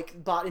all, like,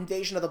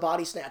 Invasion of the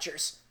Body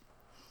Snatchers.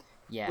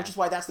 Yeah. Which is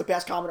why that's the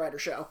best Kamen Rider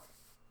show.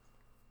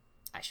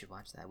 I should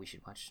watch that. We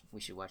should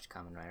watch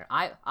Kamen Rider.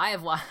 I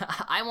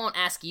won't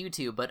ask you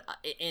to, but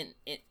in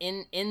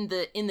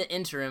the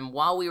interim,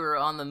 while we were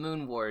on the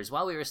Moon Wars,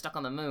 while we were stuck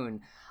on the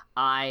moon,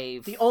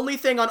 the only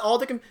thing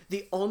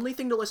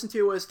to listen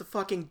to was the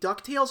fucking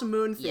DuckTales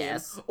Moon theme,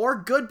 yes, or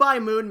Goodbye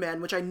Moon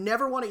Men, which I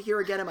never want to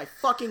hear again in my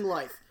fucking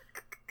life.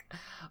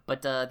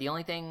 But the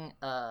only thing,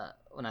 well,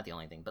 not the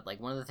only thing, but like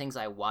one of the things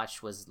I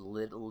watched was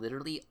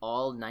literally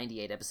all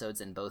 98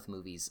 episodes in both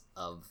movies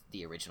of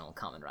the original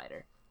Kamen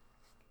Rider.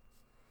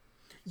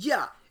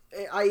 Yeah,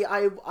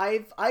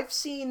 I've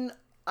seen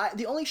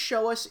the only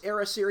Showa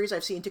era series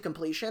I've seen to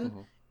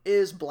completion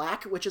is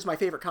Black, which is my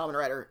favorite Kamen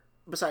Rider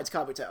besides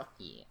Kabuto.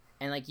 Yeah,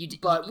 and like you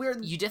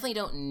definitely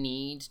don't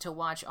need to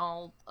watch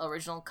all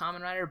original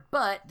Kamen Rider,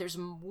 but there's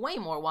way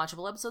more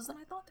watchable episodes than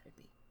I thought there'd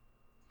be.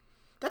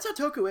 That's how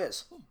Toku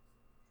is.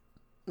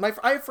 I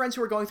have friends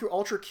who are going through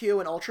Ultra Q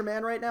and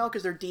Ultraman right now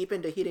because they're deep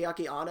into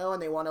Hideaki Anno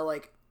and they want to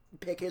like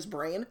pick his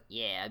brain.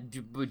 Yeah,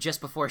 just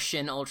before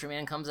Shin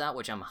Ultraman comes out,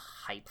 which I'm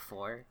hyped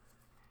for.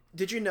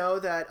 Did you know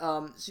that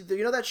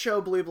that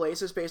show Blue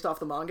Blaze is based off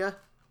the manga?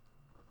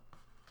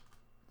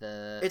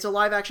 It's a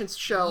live action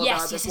show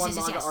about this one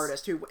manga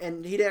artist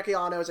and Hideaki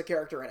Anno is a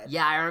character in it.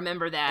 Yeah, I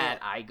remember that.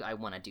 I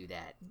want to do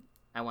that.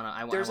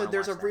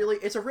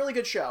 It's a really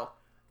good show,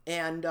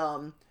 and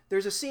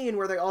there's a scene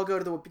where they all go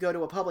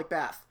to a public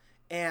bath,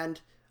 and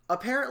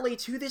apparently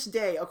to this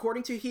day,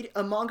 according to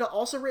a manga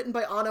also written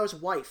by Anno's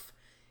wife,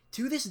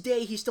 to this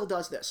day he still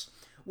does this,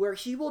 where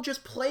he will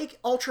just play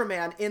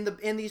Ultraman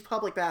in these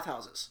public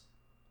bathhouses.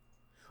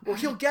 Or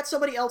he'll get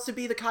somebody else to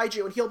be the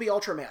kaiju and he'll be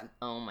Ultraman.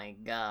 Oh my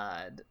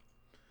god.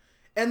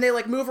 And they,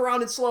 like, move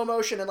around in slow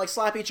motion and, like,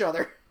 slap each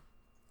other.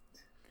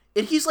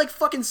 And he's, like,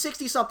 fucking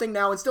 60-something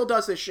now and still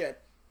does this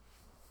shit.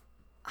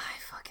 I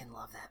fucking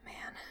love that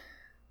man.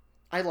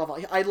 I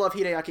love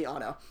Hideaki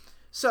Anno.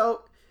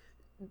 So,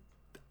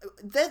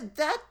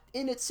 that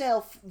in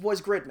itself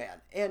was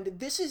Gridman.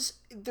 And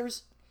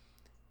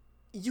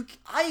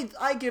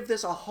I give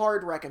this a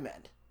hard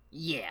recommend.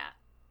 Yeah.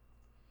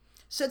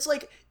 Since,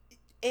 like,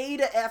 A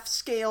to F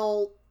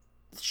scale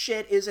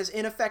shit is as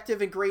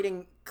ineffective in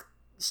grading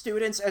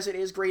students as it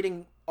is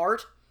grading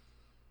art.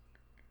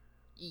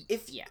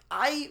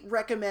 I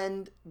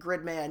recommend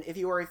Gridman if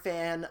you are a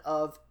fan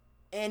of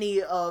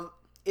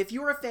if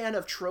you are a fan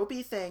of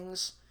tropey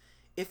things,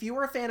 if you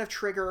are a fan of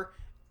Trigger,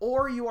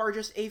 or you are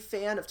just a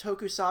fan of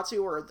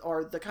tokusatsu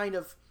or the kind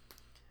of,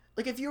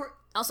 like, if you're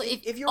a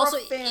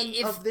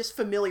fan of this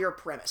familiar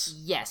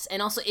premise. Yes,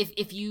 and also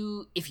if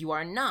you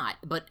are not,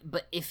 but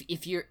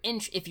if you're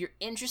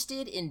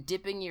interested in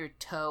dipping your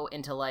toe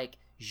into, like,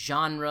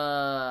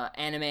 genre,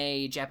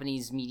 anime,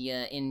 Japanese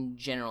media in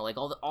general, like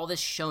all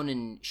this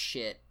shonen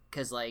shit,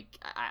 because, like,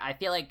 I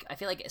feel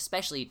like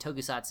especially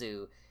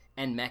tokusatsu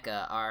and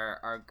mecha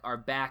are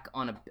back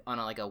on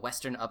a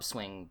Western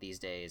upswing these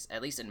days,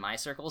 at least in my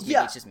circles.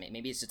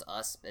 Maybe it's just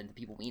us and the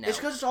people we know. It's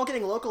because it's all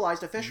getting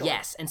localized officially.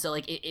 Yes, and so,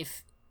 like,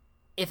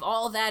 if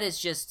all of that is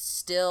just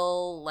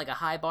still, like, a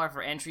high bar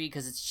for entry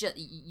because it's just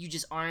you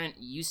just aren't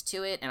used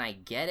to it, and I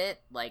get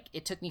it. Like,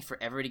 it took me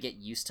forever to get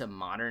used to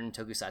modern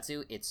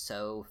tokusatsu. It's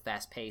so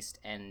fast-paced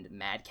and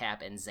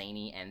madcap and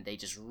zany, and they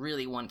just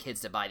really want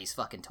kids to buy these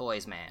fucking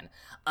toys, man.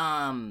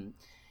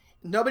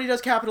 Nobody does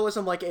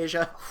capitalism like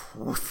Asia.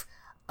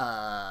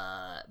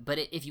 But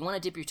if you want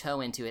to dip your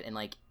toe into it and,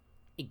 like,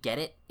 get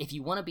it, if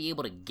you want to be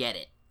able to get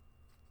it,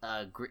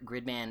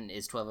 Gridman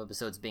is 12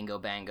 episodes, bingo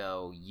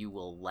bango. You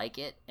will like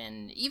it,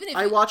 and even if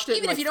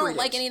you don't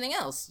like anything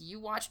else,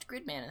 you watched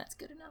Gridman, and that's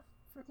good enough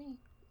for me.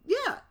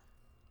 Yeah.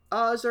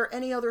 Is there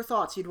any other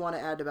thoughts you'd want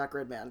to add about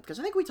Gridman? Because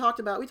I think we talked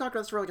about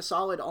this for like a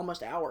solid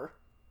almost hour.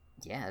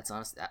 Yeah, it's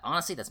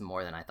honestly that's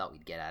more than I thought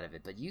we'd get out of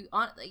it. But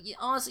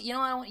honestly, you know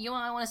what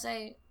I want to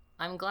say?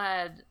 I'm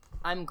glad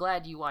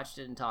you watched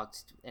it and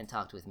talked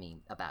with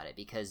me about it,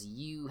 because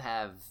your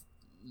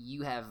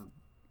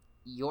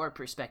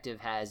perspective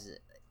has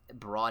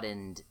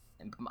broadened.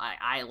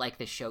 I like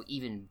this show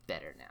even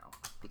better now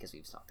because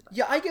we've talked about it.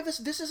 Yeah, I give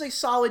this is a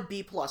solid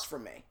B+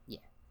 from me. Yeah.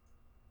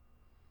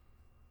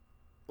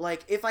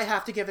 Like, if I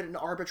have to give it an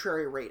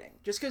arbitrary rating,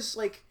 just because,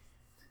 like,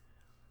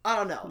 I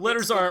don't know.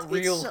 Letters aren't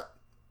real.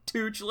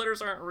 Tooch,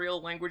 letters aren't real.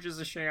 Language is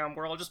a sham.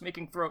 We're all just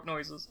making throat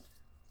noises.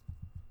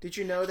 Did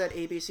you know that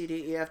A, B, C,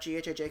 D, E, F, G,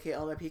 H, I, J, K,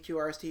 L, M, N, P, Q,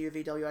 R, S, T, U,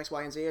 V, W, X,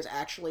 Y, and Z is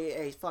actually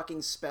a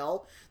fucking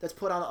spell that's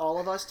put on all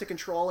of us to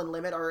control and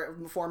limit our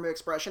form of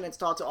expression? It's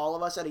taught to all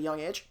of us at a young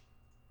age.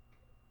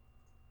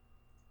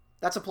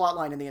 That's a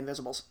plotline in The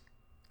Invisibles.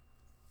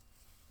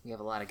 You have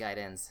a lot of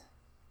guidance.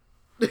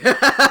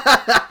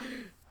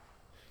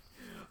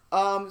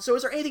 So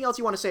is there anything else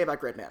you want to say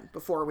about Gridman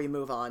before we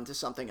move on to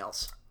something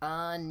else?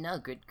 No,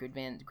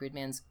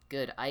 Gridman's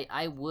good.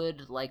 I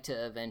would like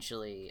to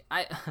eventually,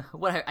 I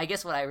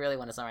guess what I really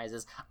want to summarize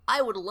is,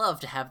 I would love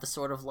to have the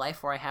sort of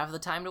life where I have the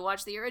time to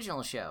watch the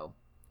original show.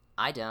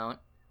 I don't.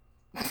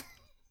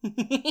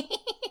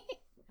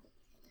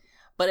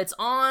 But it's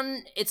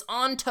on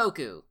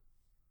Toku.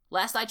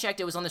 Last I checked,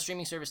 it was on the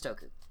streaming service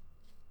Toku.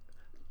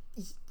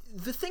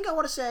 The thing I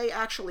want to say,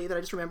 actually, that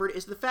I just remembered,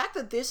 is the fact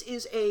that this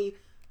is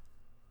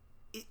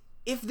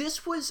if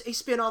this was a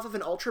spin-off of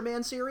an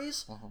Ultraman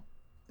series,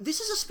 this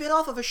is a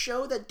spin-off of a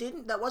show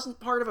that wasn't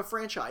part of a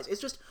franchise.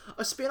 It's just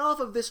a spin-off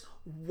of this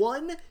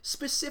one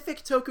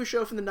specific Toku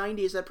show from the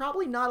 90s that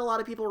probably not a lot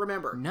of people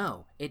remember.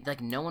 No.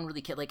 No one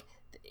really cared. Like,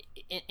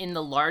 in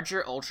the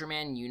larger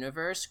Ultraman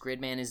universe,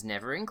 Gridman is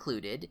never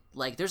included.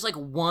 Like, there's, like,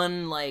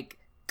 one, like,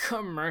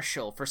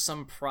 commercial for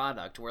some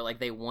product where, like,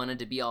 they wanted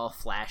to be all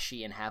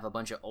flashy and have a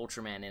bunch of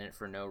Ultraman in it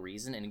for no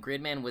reason, and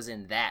Gridman was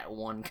in that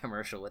one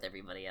commercial with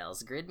everybody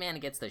else.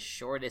 Gridman gets the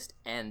shortest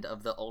end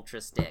of the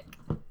Ultra stick.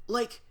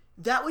 Like,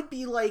 that would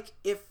be like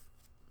if...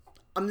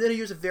 I'm gonna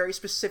use a very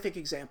specific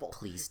example.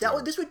 Please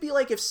do. This would be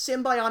like if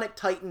Symbionic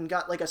Titan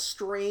got, like, a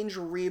strange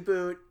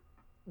reboot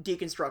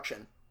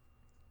deconstruction.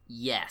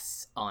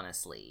 Yes,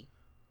 honestly.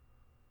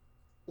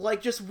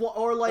 Like, just...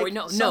 Or, like,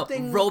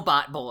 something... No,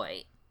 Robot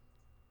Boy.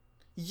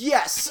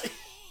 Yes!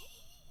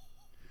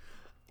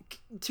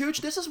 Tooch,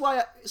 this is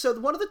why... So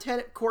one of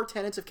the core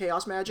tenets of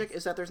chaos magic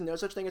is that there's no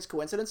such thing as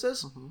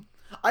coincidences. Mm-hmm.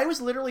 I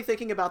was literally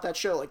thinking about that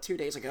show, like, 2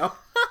 days ago.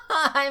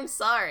 I'm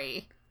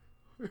sorry.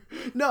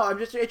 No,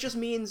 it just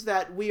means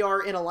that we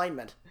are in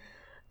alignment.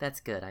 That's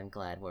good. I'm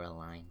glad we're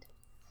aligned.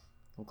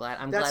 I'm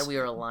glad we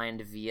were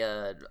aligned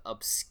via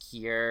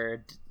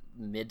obscure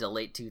mid to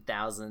late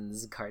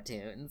 2000s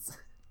cartoons.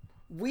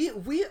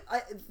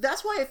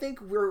 That's why I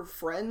think we're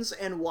friends,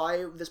 and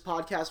why this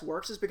podcast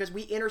works is because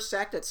we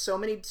intersect at so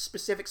many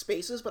specific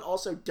spaces, but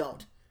also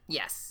don't.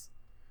 Yes.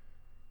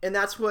 And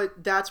that's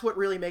what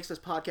really makes this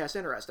podcast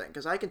interesting,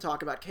 because I can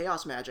talk about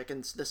Chaos Magic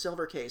and the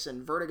Silver Case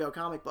and Vertigo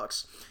comic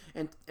books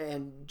and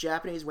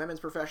Japanese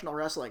women's professional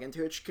wrestling, and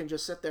Tooch can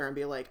just sit there and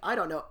be like, I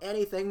don't know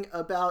anything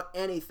about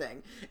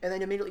anything, and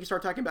then immediately you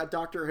start talking about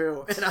Doctor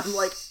Who, and I'm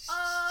like,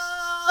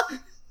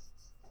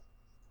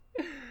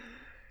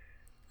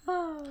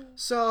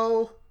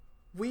 So,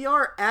 we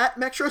are at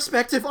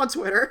Metrospective on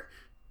Twitter.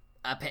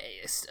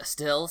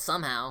 Still,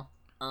 somehow.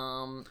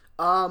 I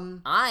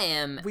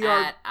am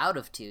Out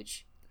of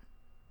Tooch.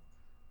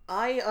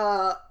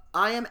 I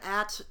am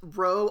at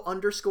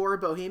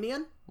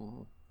 @row_bohemian.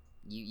 Mm-hmm.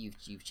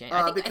 You've changed.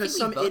 Because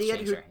some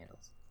idiot who.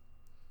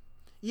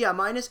 Yeah,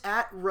 mine is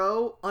at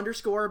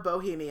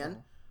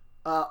 @row_bohemian.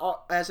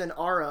 As an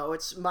RO.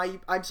 It's I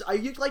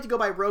used to like to go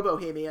by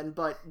Robohemian,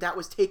 but that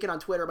was taken on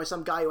Twitter by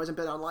some guy who hasn't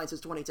been online since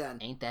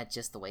 2010. Ain't that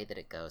just the way that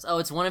it goes? Oh,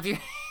 it's one of your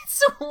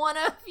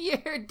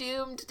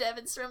doomed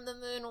Devons from the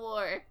Moon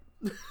War.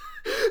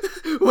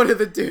 One of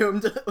the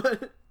doomed.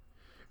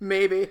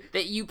 Maybe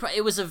that you.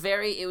 It was a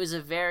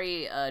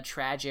very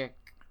tragic.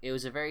 It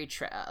was a very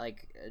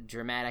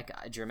dramatic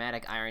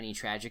irony,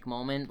 tragic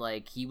moment.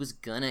 Like, he was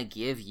gonna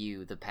give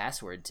you the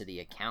password to the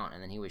account,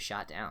 and then he was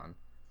shot down.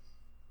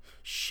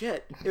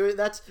 Shit,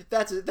 that's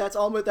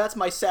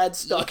my sad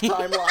stuck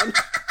timeline.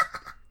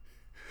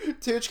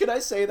 Tooch, can I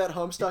say that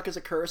Homestuck is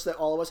a curse that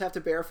all of us have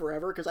to bear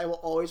forever? Because I will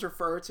always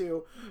refer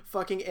to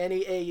fucking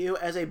any AU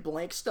as a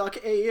blank stuck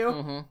AU.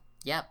 Mm-hmm.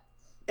 Yep.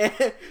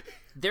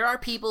 There are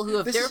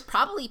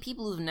probably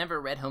people who've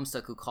never read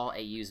Homestuck who call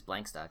AUs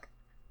blank stuck.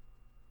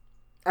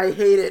 I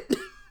hate it.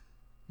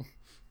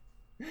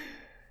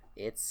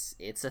 It's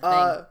a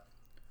thing.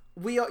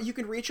 You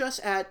can reach us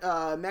at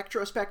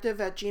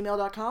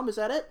mechtrospective@gmail.com. Is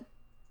that it?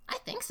 I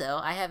think so.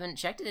 I haven't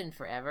checked it in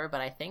forever, but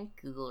I think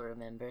Google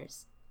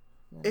remembers.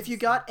 If you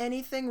got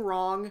anything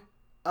wrong,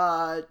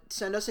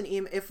 send us an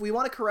email. If we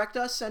want to correct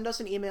us, send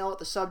us an email at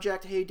the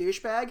subject, "Hey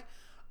douchebag."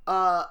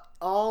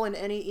 All and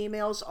any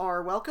emails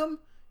are welcome.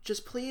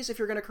 Just please, if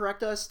you're going to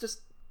correct us,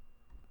 just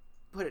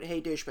put it,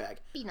 "Hey douchebag."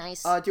 Be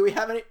nice. Do we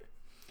have any?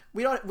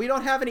 We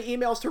don't have any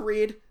emails to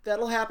read.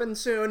 That'll happen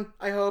soon,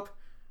 I hope.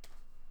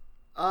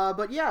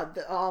 But yeah,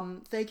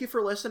 thank you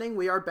for listening.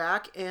 We are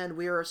back, and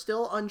we are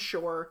still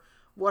unsure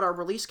what our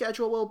release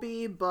schedule will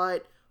be,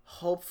 but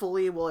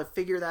hopefully we'll have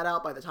figured that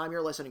out by the time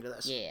you're listening to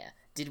this. Yeah.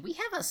 Did we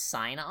have a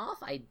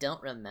sign-off? I don't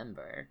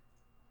remember.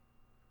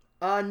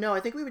 No,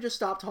 I think we would just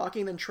stop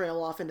talking, then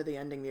trail off into the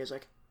ending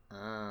music.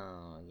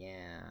 Oh,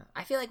 yeah.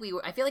 I feel like we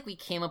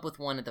came up with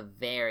one at the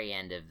very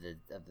end of the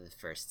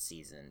first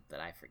season, but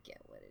I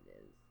forget what it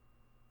is.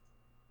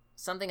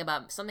 Something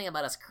about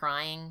us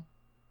crying.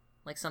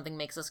 Like something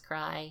makes us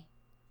cry.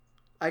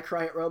 I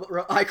cry at robots.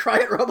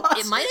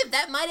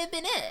 That might have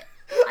been it.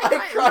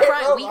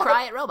 We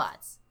cry at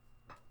robots.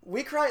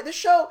 We cry at this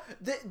show.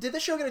 Did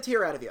this show get a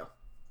tear out of you?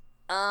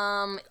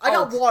 I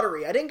got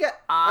watery. I didn't cry.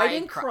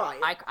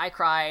 I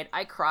cried,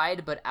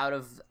 but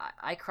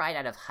I cried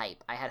out of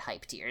hype. I had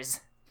hype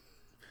tears.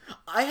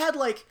 I had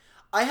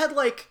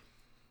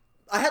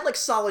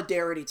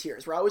solidarity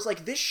tears where I was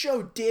like, this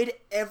show did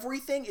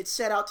everything it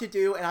set out to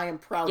do, and I am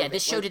proud of it. Yeah,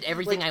 this show did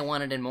everything I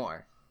wanted and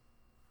more.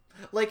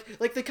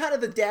 Like the kind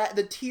of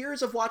the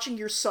tears of watching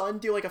your son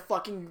do like a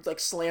fucking like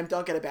slam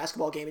dunk at a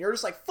basketball game, and you're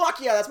just like, fuck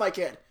yeah, that's my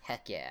kid.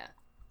 Heck yeah.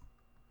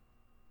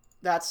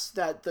 That's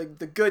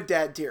the good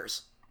dad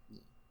tears.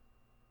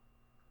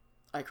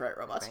 I cry at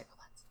robots. Right,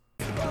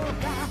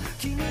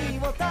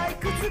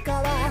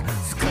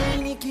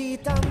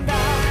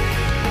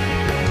 robots.